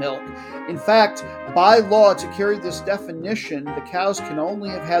quality milk. In fact, by law, to carry this definition, the cows can only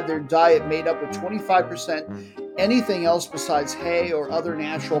have had their diet made up of 25% anything else besides hay or other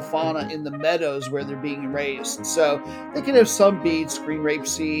natural fauna in the meadows where they're being raised. So they can have some beets, green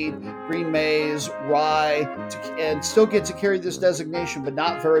rapeseed, green maize, rye, and still get to carry this designation, but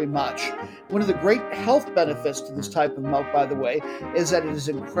not very much. One of the great health benefits to this type of milk, by the way, is that it is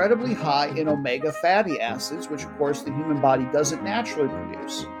incredibly high in omega fatty acids, which of course the human body doesn't naturally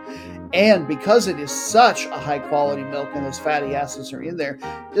produce. And because it is such a high quality milk and those fatty acids are in there,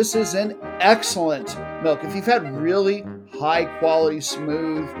 this is an excellent milk. If you've had really high quality,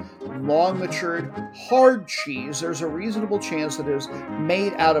 smooth, long matured, hard cheese, there's a reasonable chance that it is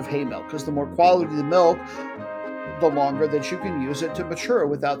made out of hay milk, because the more quality the milk, the longer that you can use it to mature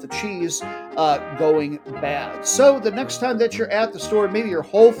without the cheese going bad. So the next time that you're at the store, maybe your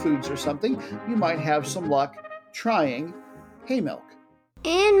Whole Foods or something, you might have some luck trying hay milk.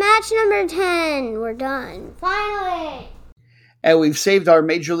 And match number 10. We're done. Finally! And we've saved our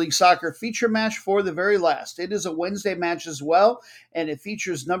Major League Soccer feature match for the very last. It is a Wednesday match as well, and it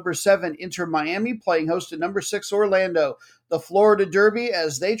features number 7 Inter Miami playing host to number 6 Orlando. The Florida Derby,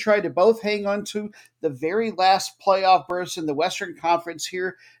 as they try to both hang on to the very last playoff berths in the Western Conference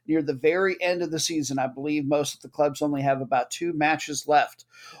here near the very end of the season. I believe most of the clubs only have about 2 matches left.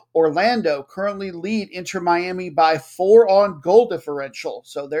 Orlando currently lead Inter Miami by 4 on goal differential,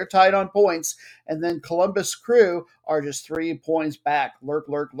 so they're tied on points. And then Columbus Crew are just 3 points back. Lurk.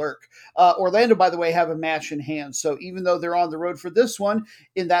 Orlando, by the way, have a match in hand, so even though they're on the road for this one,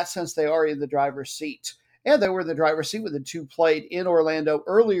 in that sense, they are in the driver's seat. And they were in the driver's seat with the 2 played in Orlando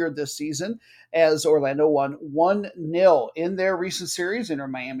earlier this season, as Orlando won 1-0 in their recent series. Inter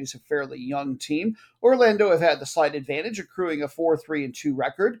Miami's a fairly young team. Orlando have had the slight advantage, accruing a 4-3-2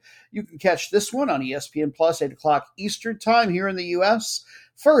 record. You can catch this one on ESPN Plus, 8 o'clock Eastern Time here in the U.S.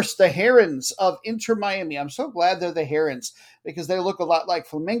 First, the Herons of Inter Miami. I'm so glad they're the Herons because they look a lot like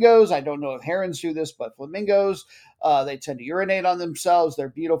flamingos. I don't know if herons do this, but flamingos, they tend to urinate on themselves. They're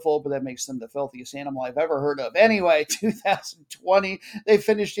beautiful, but that makes them the filthiest animal I've ever heard of. Anyway, 2020, they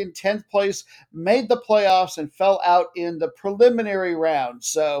finished in 10th place, made the playoffs, and fell out in the preliminary round.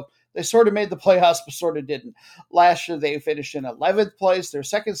 So they sort of made the playoffs, but sort of didn't. Last year, they finished in 11th place, their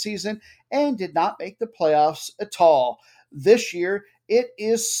second season, and did not make the playoffs at all. This year, it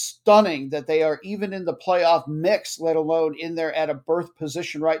is stunning that they are even in the playoff mix, let alone in there at a berth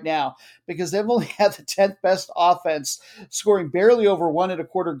position right now, because they've only had the 10th best offense, scoring barely over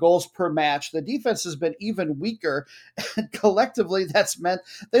 1.25 goals per match. The defense has been even weaker, and collectively that's meant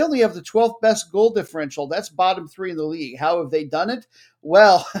they only have the 12th best goal differential. That's bottom 3 in the league. How have they done it?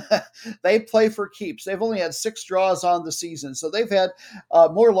 Well, they play for keeps. They've only had 6 draws on the season, so they've had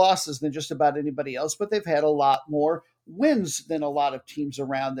more losses than just about anybody else, but they've had a lot more wins than a lot of teams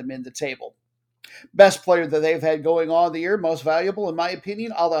around them in the table. Best player that they've had going on the year, most valuable, in my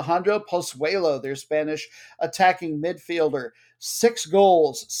opinion, Alejandro Pozuelo, their Spanish attacking midfielder. 6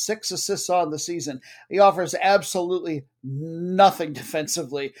 goals, 6 assists on the season. He offers absolutely nothing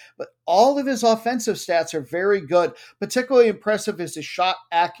defensively, but all of his offensive stats are very good. Particularly impressive is his shot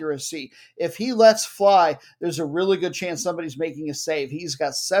accuracy. If he lets fly, there's a really good chance somebody's making a save. He's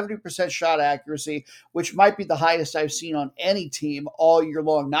got 70% shot accuracy, which might be the highest I've seen on any team all year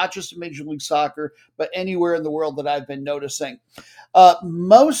long, not just in Major League Soccer, but anywhere in the world that I've been noticing. The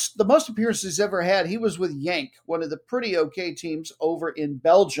most appearances he's ever had, he was with Genk, one of the pretty okay teams over in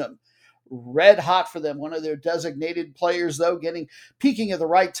Belgium. red hot for them. One of their designated players, though, peaking at the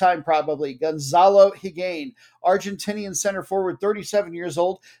right time probably, Gonzalo Higuain, Argentinian center forward, 37 years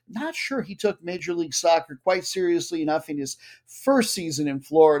old. Not sure he took Major League Soccer quite seriously enough in his first season in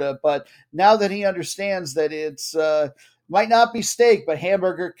Florida, but now that he understands that it's might not be steak, but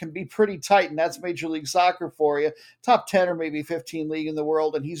hamburger can be pretty tight, and that's Major League Soccer for you. Top 10 or maybe 15 league in the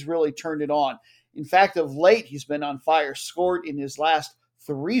world, and he's really turned it on. In fact, of late, he's been on fire, scored in his last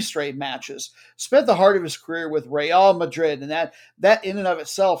 3 straight matches, spent the heart of his career with Real Madrid, and that in and of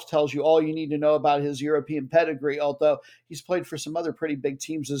itself tells you all you need to know about his European pedigree, although he's played for some other pretty big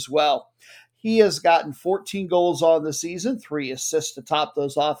teams as well. He has gotten 14 goals on the season, 3 assists to top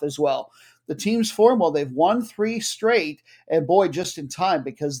those off as well. The team's form, well, they've won 3 straight, and boy, just in time,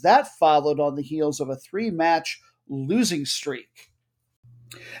 because that followed on the heels of a 3-match losing streak.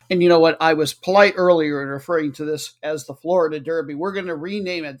 And you know what? I was polite earlier in referring to this as the Florida Derby. We're going to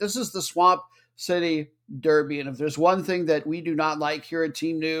rename it. This is the Swamp City Derby. And if there's one thing that we do not like here at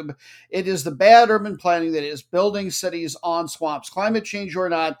Team Noob, it is the bad urban planning that is building cities on swamps. Climate change or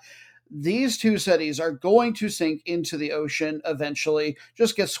not, these 2 cities are going to sink into the ocean eventually,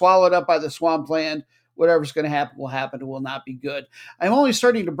 just get swallowed up by the swampland. Whatever's going to happen will happen. It will not be good. I'm only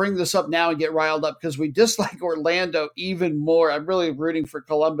starting to bring this up now and get riled up because we dislike Orlando even more. I'm really rooting for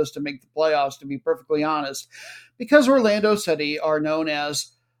Columbus to make the playoffs, to be perfectly honest, because Orlando City are known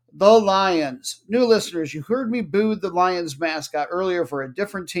as the Lions. New listeners, you heard me boo the Lions mascot earlier for a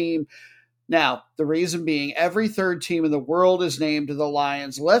different team. Now, the reason being, every third team in the world is named the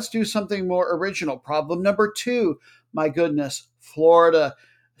Lions. Let's do something more original. Problem number 2, my goodness, Florida.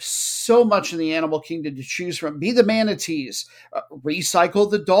 So much in the animal kingdom to choose from. Be the manatees, recycle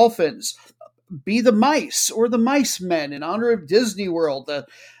the dolphins, be the mice or the mice men in honor of Disney World, the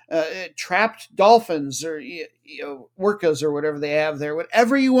trapped dolphins or orcas or whatever they have there.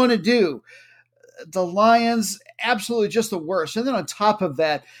 Whatever you want to do, the Lions, absolutely just the worst. And then on top of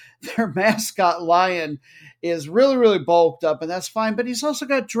that, their mascot lion is really, really bulked up, and that's fine, but he's also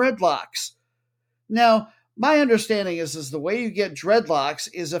got dreadlocks. Now, my understanding is the way you get dreadlocks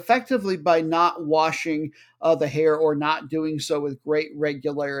is effectively by not washing the hair or not doing so with great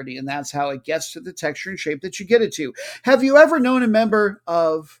regularity, and that's how it gets to the texture and shape that you get it to. Have you ever known a member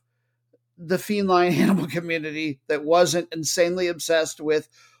of the feline animal community that wasn't insanely obsessed with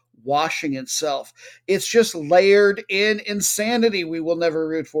washing itself? It's just layered in insanity. We will never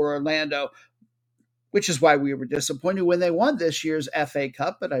root for Orlando, which is why we were disappointed when they won this year's FA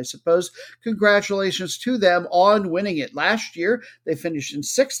Cup. But I suppose congratulations to them on winning it. Last year, they finished in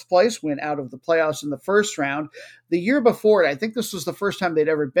 6th place, went out of the playoffs in the first round. The year before it, I think this was the first time they'd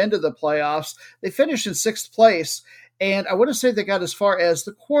ever been to the playoffs, they finished in 6th place. And I want to say they got as far as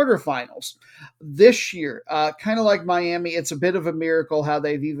the quarterfinals. This year, kind of like Miami, it's a bit of a miracle how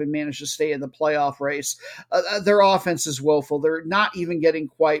they've even managed to stay in the playoff race. Their offense is woeful. They're not even getting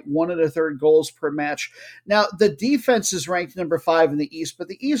quite 1 1/3 goals per match. Now, the defense is ranked number 5 in the East, but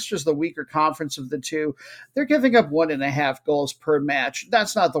the East is the weaker conference of the two. They're giving up 1.5 goals per match.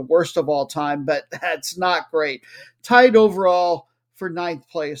 That's not the worst of all time, but that's not great. Tied overall for 9th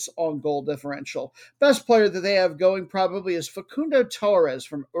place on goal differential. Best player that they have going probably is Facundo Torres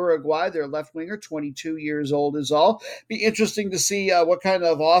from Uruguay. Their left winger, 22 years old is all. Be interesting to see what kind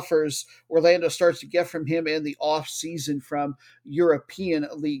of offers Orlando starts to get from him in the off season from European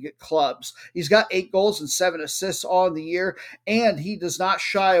League clubs. He's got 8 goals and 7 assists on the year, and he does not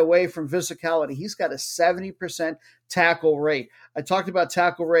shy away from physicality. He's got a 70% tackle rate. I talked about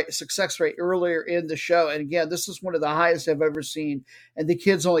tackle rate, success rate earlier in the show. And again, this is one of the highest I've ever seen. And the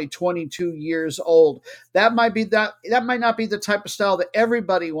kid's only 22 years old. That might not be the type of style that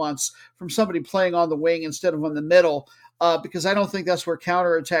everybody wants from somebody playing on the wing instead of on the middle, because I don't think that's where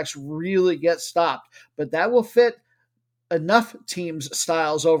counterattacks really get stopped. But that will fit enough teams'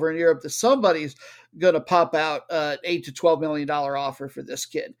 styles over in Europe that somebody's going to pop out an $8 to $12 million offer for this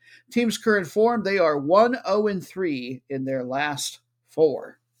kid. Team's current form, they are 1-0-3 in their last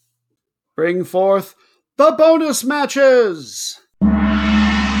 4. Bring forth the bonus matches!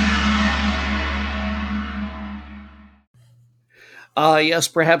 Yes,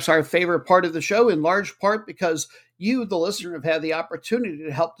 perhaps our favorite part of the show, in large part because you, the listener, have had the opportunity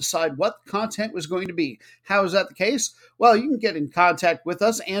to help decide what the content was going to be. How is that the case? Well, you can get in contact with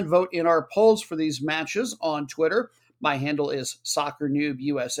us and vote in our polls for these matches on Twitter. My handle is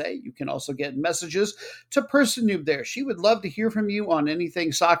SoccerNoobUSA. You can also get messages to Person Noob there. She would love to hear from you on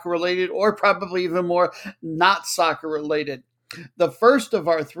anything soccer-related or probably even more not soccer-related. The first of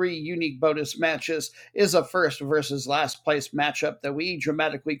our 3 unique bonus matches is a first versus last place matchup that we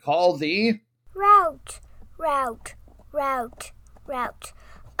dramatically call the route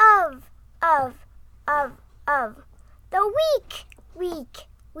of of the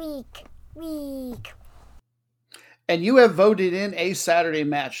week. And you have voted in a Saturday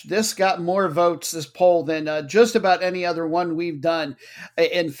match. This got more votes, this poll, than just about any other one we've done.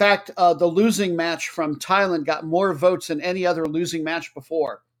 In fact, the losing match from Thailand got more votes than any other losing match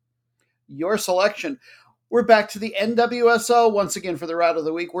before. Your selection. We're back to the NWSL once again for the route of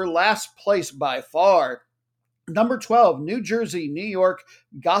the week. We're last place by far. Number 12, New Jersey, New York,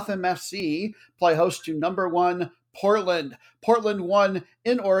 Gotham FC play host to number 1, Portland. Portland won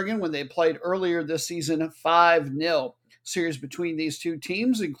in Oregon when they played earlier this season 5-0. Series between these two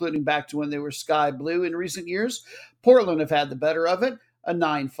teams, including back to when they were sky blue in recent years. Portland have had the better of it, a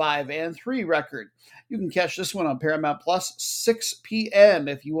 9-5-3 record. You can catch this one on Paramount Plus, 6 p.m.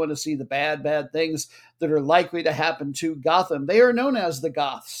 if you want to see the bad things that are likely to happen to Gotham. They are known as the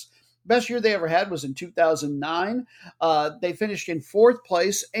Goths. Best year they ever had was in 2009. They finished in 4th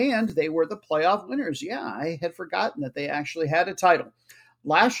place, and they were the playoff winners. Yeah, I had forgotten that they actually had a title.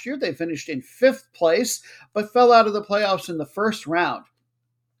 Last year, they finished in 5th place, but fell out of the playoffs in the first round.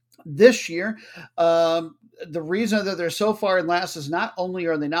 This year, the reason that they're so far in last is not only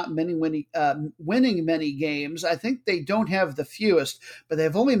are they not winning many games, I think they don't have the fewest, but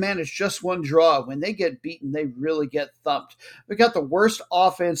they've only managed just one draw. When they get beaten, they really get thumped. They got the worst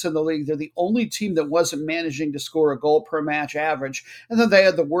offense in the league. They're the only team that wasn't managing to score a goal per match average, and then they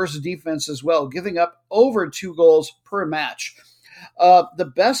had the worst defense as well, giving up over 2 goals per match.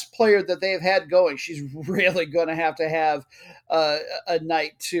 The best player that they've had going, she's really going to have a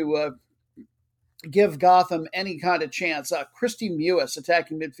night to give Gotham any kind of chance. Christy Mewis,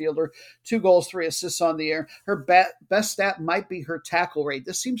 attacking midfielder, 2 goals, 3 assists on the year. Her best stat might be her tackle rate.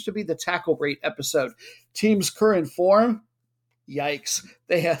 This seems to be the tackle rate episode. Team's current form, yikes.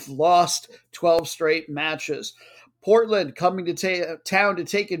 They have lost 12 straight matches. Portland coming to town to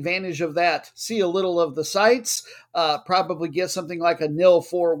take advantage of that. See a little of the sights. Probably get something like a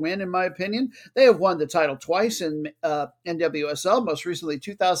 0-4 win, in my opinion. They have won the title twice in NWSL, most recently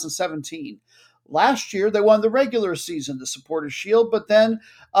 2017. Last year, they won the regular season, the Supporters' Shield, but then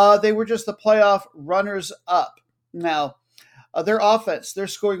they were just the playoff runners-up. Now, their offense, they're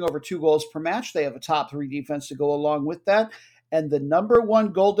scoring over 2 goals per match. They have a top 3 defense to go along with that. And the number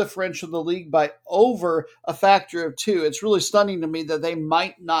 1 goal differential in the league by over a factor of 2. It's really stunning to me that they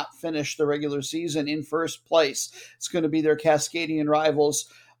might not finish the regular season in first place. It's going to be their Cascadian rivals.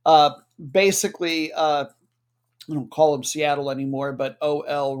 I don't call them Seattle anymore, but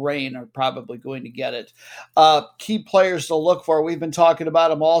OL Reign are probably going to get it. Key players to look for. We've been talking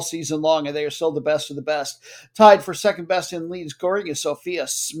about them all season long, and they are still the best of the best. Tied for second best in lead scoring is Sophia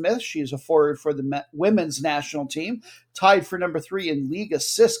Smith. She is a forward for the women's national team. Tied for number 3 in league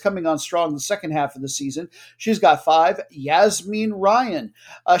assists, coming on strong the second half of the season. She's got 5. Yasmin Ryan.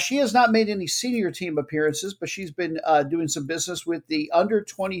 She has not made any senior team appearances, but she's been doing some business with the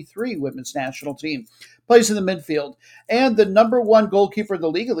under-23 women's national team. Plays in the midfield. And the number 1 goalkeeper in the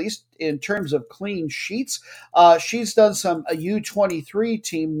league, at least in terms of clean sheets. She's done some a U23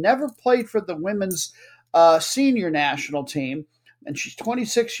 team, never played for the women's senior national team. And she's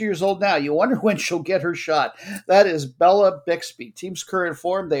 26 years old now. You wonder when she'll get her shot. That is Bella Bixby. Team's current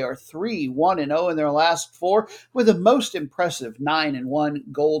form, they are 3-1-0 in their last 4 with a most impressive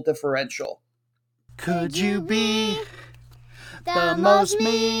 9-1 goal differential. Could you be the most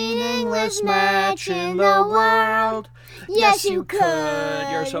meaningless match in the world? Yes, you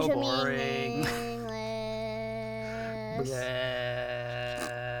could. You're so boring.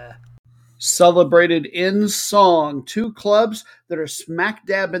 Celebrated in song. 2 clubs that are smack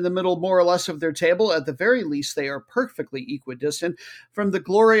dab in the middle, more or less, of their table. At the very least, they are perfectly equidistant from the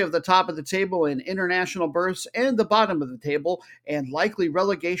glory of the top of the table in international berths and the bottom of the table, and likely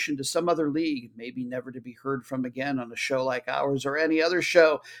relegation to some other league, maybe never to be heard from again on a show like ours or any other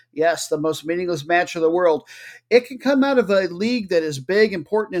show. Yes, the most meaningless match of the world. It can come out of a league that is big,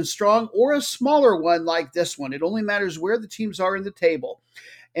 important, and strong, or a smaller one like this one. It only matters where the teams are in the table.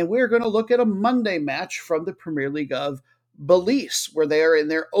 And we're going to look at a Monday match from the Premier League of Belize, where they are in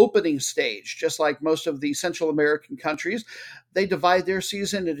their opening stage. Just like most of the Central American countries, they divide their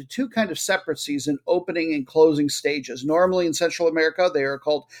season into 2 kind of separate season, opening and closing stages. Normally in Central America, they are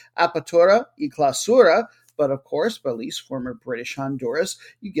called Apertura y Clausura, but of course, Belize, former British Honduras,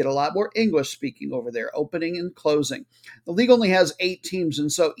 you get a lot more English speaking over there, opening and closing. The league only has 8 teams,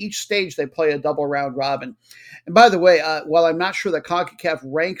 and so each stage they play a double round robin. And by the way, while I'm not sure that CONCACAF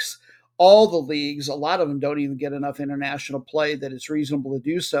ranks all the leagues, a lot of them don't even get enough international play that it's reasonable to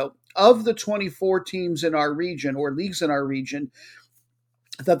do so. Of the 24 teams in our region, or leagues in our region,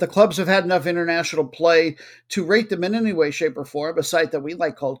 that the clubs have had enough international play to rate them in any way, shape, or form. A site that we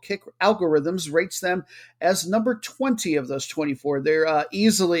like called Kick Algorithms rates them as number 20 of those 24. They're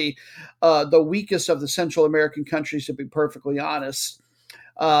easily the weakest of the Central American countries, to be perfectly honest.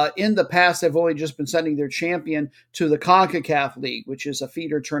 In the past, they've only just been sending their champion to the CONCACAF League, which is a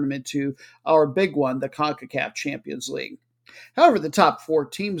feeder tournament to our big one, the CONCACAF Champions League. However, the top 4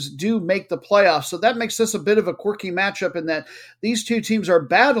 teams do make the playoffs, so that makes this a bit of a quirky matchup in that these 2 teams are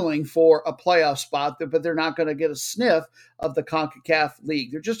battling for a playoff spot, but they're not going to get a sniff of the CONCACAF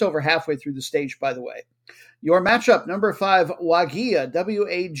League. They're just over halfway through the stage, by the way. Your matchup, number 5, Wagia,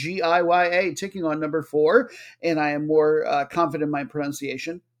 W-A-G-I-Y-A, taking on number 4, and I am more confident in my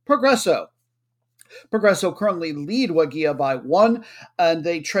pronunciation, Progreso. Progreso currently lead Wagia by 1, and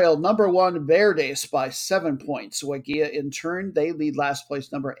they trail number 1 Verdes by 7 points. Wagia, in turn, they lead last place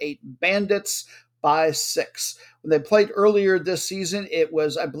number 8 Bandits by 6. When they played earlier this season, it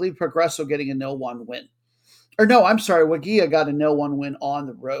was, I believe, Progreso getting a 0-1 win. Or no, I'm sorry, Wagia got a 0-1 win on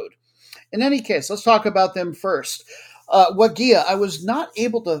the road. In any case, let's talk about them first. Wagia, I was not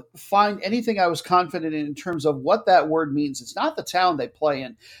able to find anything I was confident in terms of what that word means. It's not the town they play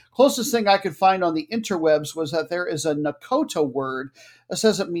in. Closest thing I could find on the interwebs was that there is a Nakota word that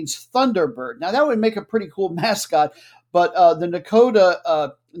says it means thunderbird. Now, that would make a pretty cool mascot, but the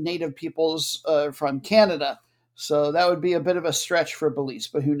Nakota native peoples from Canada, so that would be a bit of a stretch for Belize,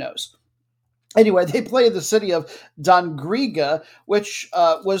 but who knows. Anyway, they play the city of Dangriga, which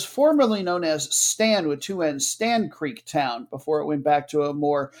was formerly known as Stan, with 2 N's, Stan Creek Town, before it went back to a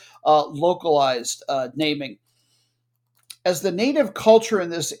more localized naming. As the native culture in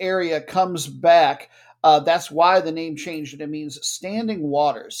this area comes back, that's why the name changed, and it means standing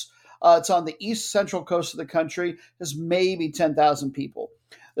waters. It's on the east central coast of the country. There's maybe 10,000 people.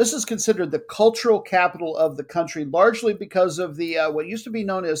 This is considered the cultural capital of the country, largely because of the what used to be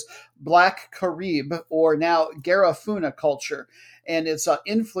known as Black Carib, or now Garifuna culture, and its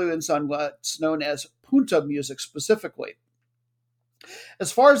influence on what's known as punta music specifically.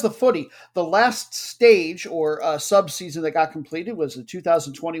 As far as the footy, the last stage or sub-season that got completed was the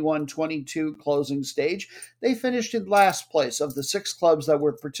 2021-22 closing stage. They finished in last place of the 6 clubs that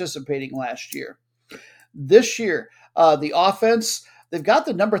were participating last year. This year, the offense... They've got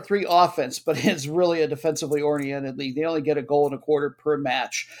the number 3 offense, but it's really a defensively oriented league. They only get a goal and a quarter per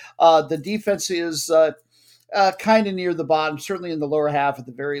match. The defense is kind of near the bottom, certainly in the lower half at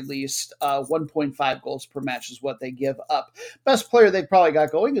the very least. 1.5 goals per match is what they give up. Best player they've probably got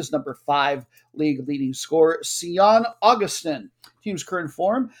going is number 5 league leading scorer, Sion Augustin. Team's current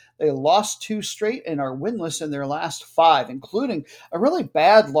form, they lost 2 straight and are winless in their last 5, including a really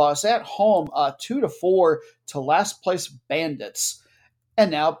bad loss at home, 2-4 to last place Bandits. And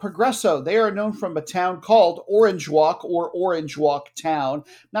now Progreso. They are known from a town called Orange Walk or Orange Walk Town.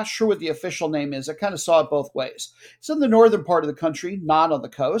 Not sure what the official name is. I kind of saw it both ways. It's in the northern part of the country, not on the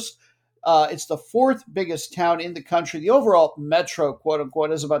coast. It's the 4th biggest town in the country. The overall metro, quote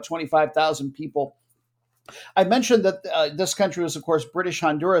unquote, is about 25,000 people. I mentioned that this country was, of course, British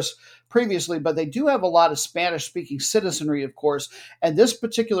Honduras previously, but they do have a lot of Spanish-speaking citizenry, of course, and this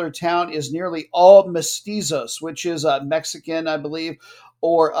particular town is nearly all mestizos, which is Mexican, I believe,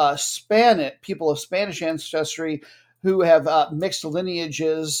 or Spanish, people of Spanish ancestry who have mixed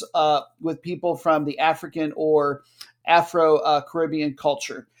lineages with people from the African or Afro-Caribbean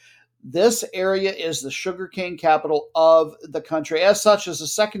culture. This area is the sugarcane capital of the country. As such, as a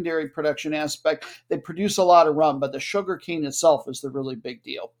secondary production aspect, they produce a lot of rum, but the sugarcane itself is the really big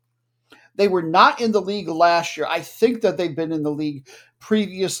deal. They were not in the league last year. I think that they've been in the league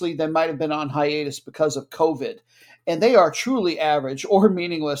previously. They might have been on hiatus because of COVID. And they are truly average or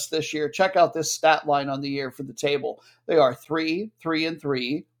meaningless this year. Check out this stat line on the year for the table. They are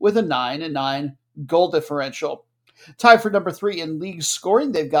 3-3-3 with a 9-9 goal differential. Tied for number 3 in league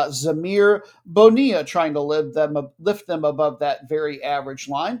scoring, they've got Zamir Bonilla trying to lift them above that very average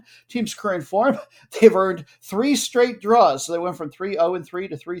line. Team's current form, they've earned 3 straight draws. So they went from 3-0-3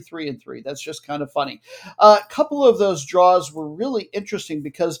 to 3-3-3. That's just kind of funny. A couple of those draws were really interesting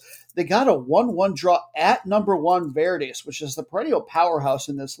because they got a 1-1 draw at number 1 Verdes, which is the perennial powerhouse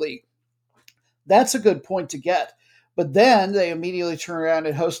in this league. That's a good point to get. But then they immediately turned around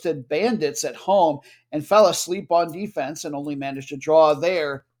and hosted Bandits at home and fell asleep on defense and only managed to draw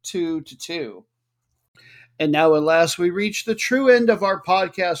there 2-2. And now at last we reach the true end of our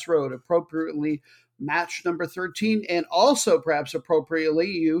podcast road, appropriately match number 13, and also perhaps appropriately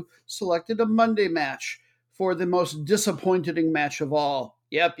you selected a Monday match for the most disappointing match of all.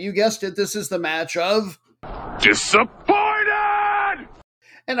 Yep, you guessed it, this is the match of... Disappointed!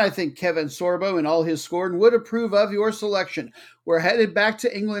 And I think Kevin Sorbo and all his scorn would approve of your selection. We're headed back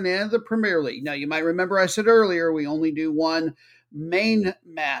to England and the Premier League. Now, you might remember I said earlier we only do one main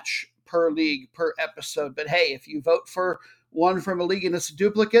match per league per episode. But hey, if you vote for one from a league and it's a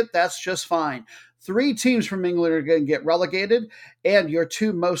duplicate, that's just fine. 3 teams from England are going to get relegated, and your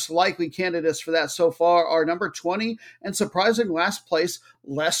 2 most likely candidates for that so far are number 20 and surprising last place,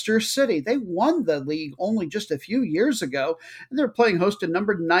 Leicester City. They won the league only just a few years ago, and they're playing host to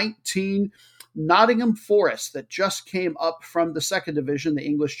number 19, Nottingham Forest, that just came up from the second division, the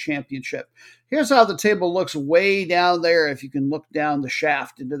English Championship. Here's how the table looks way down there if you can look down the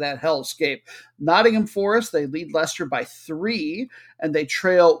shaft into that hellscape. Nottingham Forest, they lead Leicester by 3, and they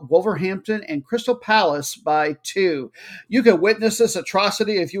trail Wolverhampton and Crystal Palace by 2. You can witness this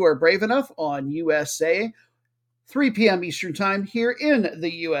atrocity if you are brave enough on USA 3 p.m. Eastern Time here in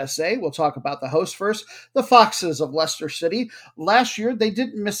the USA. We'll talk about the host first, the Foxes of Leicester City. Last year, they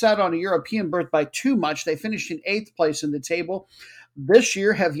didn't miss out on a European berth by too much. They finished in 8th place in the table. This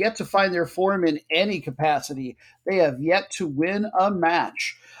year have yet to find their form in any capacity. They have yet to win a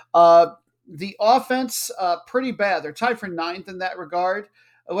match. The offense, pretty bad. They're tied for 9th in that regard.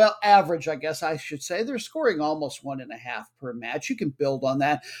 Well, average, I guess I should say. They're scoring almost 1.5 per match. You can build on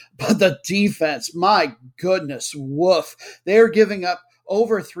that. But the defense, my goodness, woof. They're giving up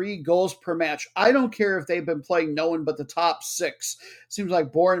over 3 goals per match. I don't care if they've been playing no one but the top 6. Seems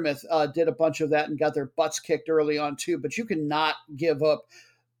like Bournemouth did a bunch of that and got their butts kicked early on too. But you cannot give up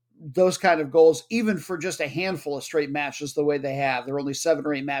those kind of goals, even for just a handful of straight matches the way they have. They're only 7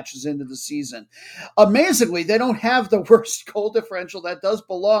 or 8 matches into the season. Amazingly, they don't have the worst goal differential. That does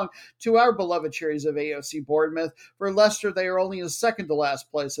belong to our beloved cherries of AFC Bournemouth. For Leicester, they are only in second to last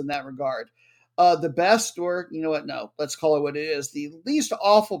place in that regard. The best, or you know what, no, let's call it what it is. The least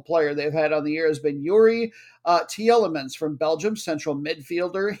awful player they've had on the year has been Yuri Tielemans from Belgium, central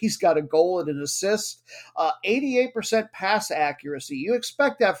midfielder. He's got a goal and an assist, 88% pass accuracy. You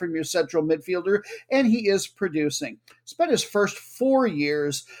expect that from your central midfielder, and he is producing. Spent his first 4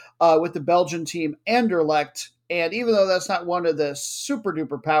 years with the Belgian team Anderlecht. And even though that's not one of the super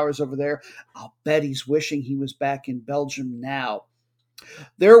duper powers over there, I'll bet he's wishing he was back in Belgium now.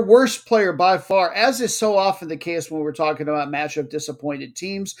 Their worst player by far, as is so often the case when we're talking about matchup disappointed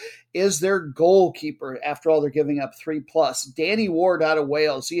teams, is their goalkeeper. After all, they're giving up 3+. Danny Ward out of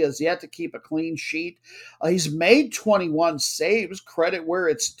Wales. He has yet to keep a clean sheet. He's made 21 saves, credit where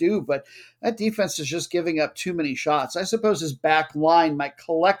it's due, but that defense is just giving up too many shots. I suppose his back line might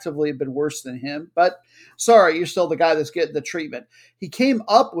collectively have been worse than him, but sorry, you're still the guy that's getting the treatment. He came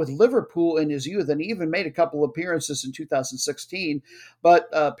up with Liverpool in his youth, and he even made a couple appearances in 2016, but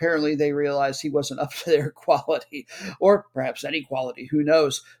apparently they realized he wasn't up to their quality, or perhaps any quality, who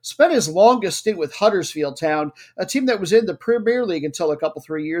knows. Spent his longest stint with Huddersfield Town, a team that was in the Premier League until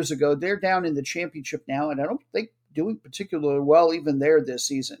 3 years ago. They're down in the Championship now, and I don't think doing particularly well even there this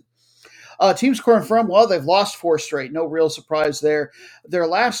season. Teams scoring from, well, they've lost 4 straight. No real surprise there. Their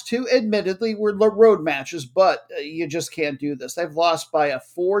last 2, admittedly, were road matches, but you just can't do this. They've lost by a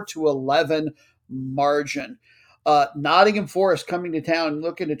 4-11 margin. Nottingham Forest coming to town,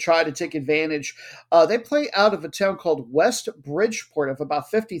 looking to try to take advantage. They play out of a town called West Bridgeport of about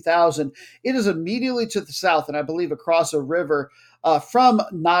 50,000. It is immediately to the south, and I believe across a river from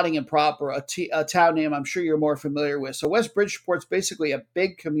Nottingham proper, a town name I'm sure you're more familiar with. So West Bridgeport's basically a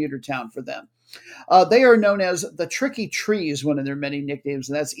big commuter town for them. They are known as the Tricky Trees, one of their many nicknames,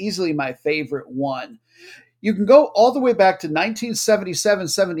 and that's easily my favorite one. You can go all the way back to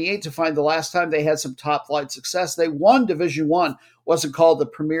 1977-78 to find the last time they had some top-flight success. They won Division I, wasn't called the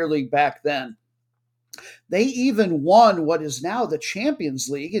Premier League back then. They even won what is now the Champions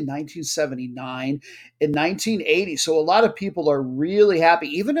League in 1979 and 1980. So a lot of people are really happy,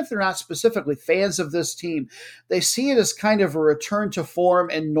 even if they're not specifically fans of this team. They see it as kind of a return to form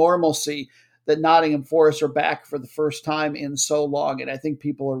and normalcy that Nottingham Forest are back for the first time in so long. And I think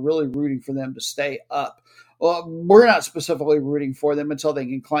people are really rooting for them to stay up. Well, we're not specifically rooting for them until they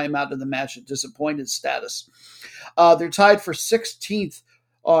can climb out of the match at disappointed status. They're tied for 16th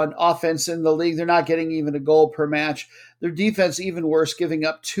on offense in the league. They're not getting even a goal per match. Their defense even worse, giving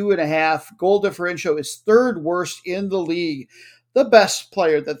up 2.5. Goal differential is 3rd worst in the league. The best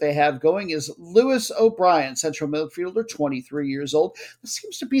player that they have going is Lewis O'Brien, central midfielder, 23 years old. This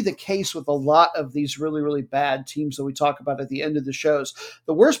seems to be the case with a lot of these really, really bad teams that we talk about at the end of the shows.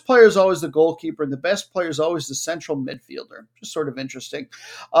 The worst player is always the goalkeeper, and the best player is always the central midfielder. Just sort of interesting.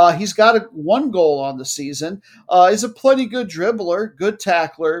 He's got 1 goal on the season. He's a plenty good dribbler, good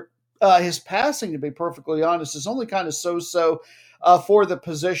tackler. His passing, to be perfectly honest, is only kind of so-so. for the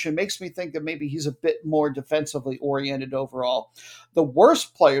position. Makes me think that maybe he's a bit more defensively oriented overall. The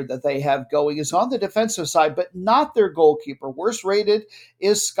worst player that they have going is on the defensive side, but not their goalkeeper. Worst rated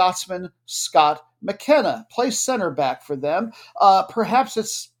is Scotsman Scott McKenna. Plays center back for them. Perhaps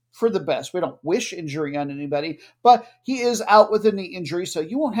it's for the best. We don't wish injury on anybody, but he is out with a knee injury, so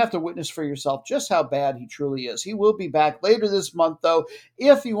you won't have to witness for yourself just how bad he truly is. He will be back later this month, though,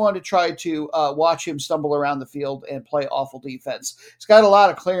 if you want to try to watch him stumble around the field and play awful defense. He's got a lot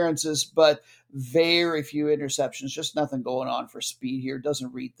of clearances, but very few interceptions, just nothing going on for speed here.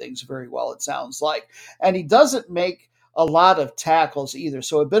 Doesn't read things very well, it sounds like. And he doesn't make a lot of tackles either,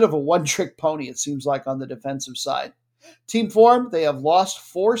 so a bit of a one-trick pony, it seems like, on the defensive side. Team form, they have lost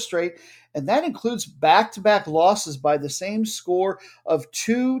 4 straight, and that includes back-to-back losses by the same score of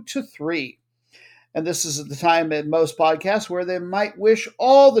 2-3. And this is at the time in most podcasts where they might wish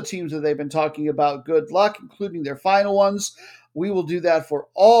all the teams that they've been talking about good luck, including their final ones. We will do that for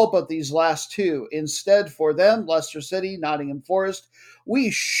all but these last 2. Instead, for them, Leicester City, Nottingham Forest, we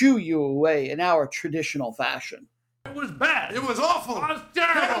shoo you away in our traditional fashion. It was bad. It was awful. It was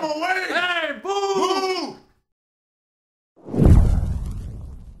terrible. Get him away. Hey, boo! Boo!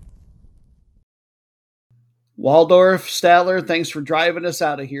 Waldorf, Statler, thanks for driving us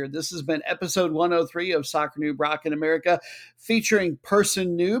out of here. This has been episode 103 of Soccer Noob Rock in America, featuring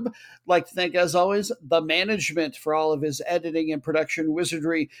Person Noob. I'd like to thank, as always, the management for all of his editing and production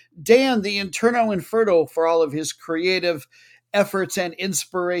wizardry, Dan, the Interno Inferno, for all of his creative efforts and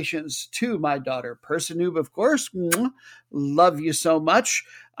inspirations, to my daughter, Person Noob, of course. Love you so much.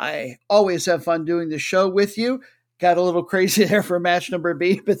 I always have fun doing the show with you. Got a little crazy there for match number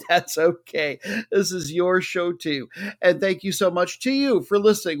B, but that's okay. This is your show too. And thank you so much to you for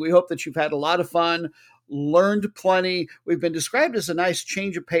listening. We hope that you've had a lot of fun, learned plenty. We've been described as a nice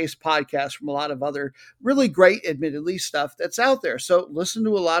change of pace podcast from a lot of other really great, admittedly, stuff that's out there. So listen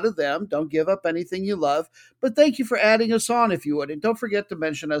to a lot of them. Don't give up anything you love. But thank you for adding us on if you would. And don't forget to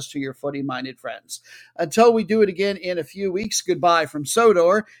mention us to your footy-minded friends. Until we do it again in a few weeks, goodbye from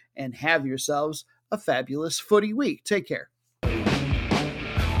Sodor, and have yourselves a fabulous footy week. Take care.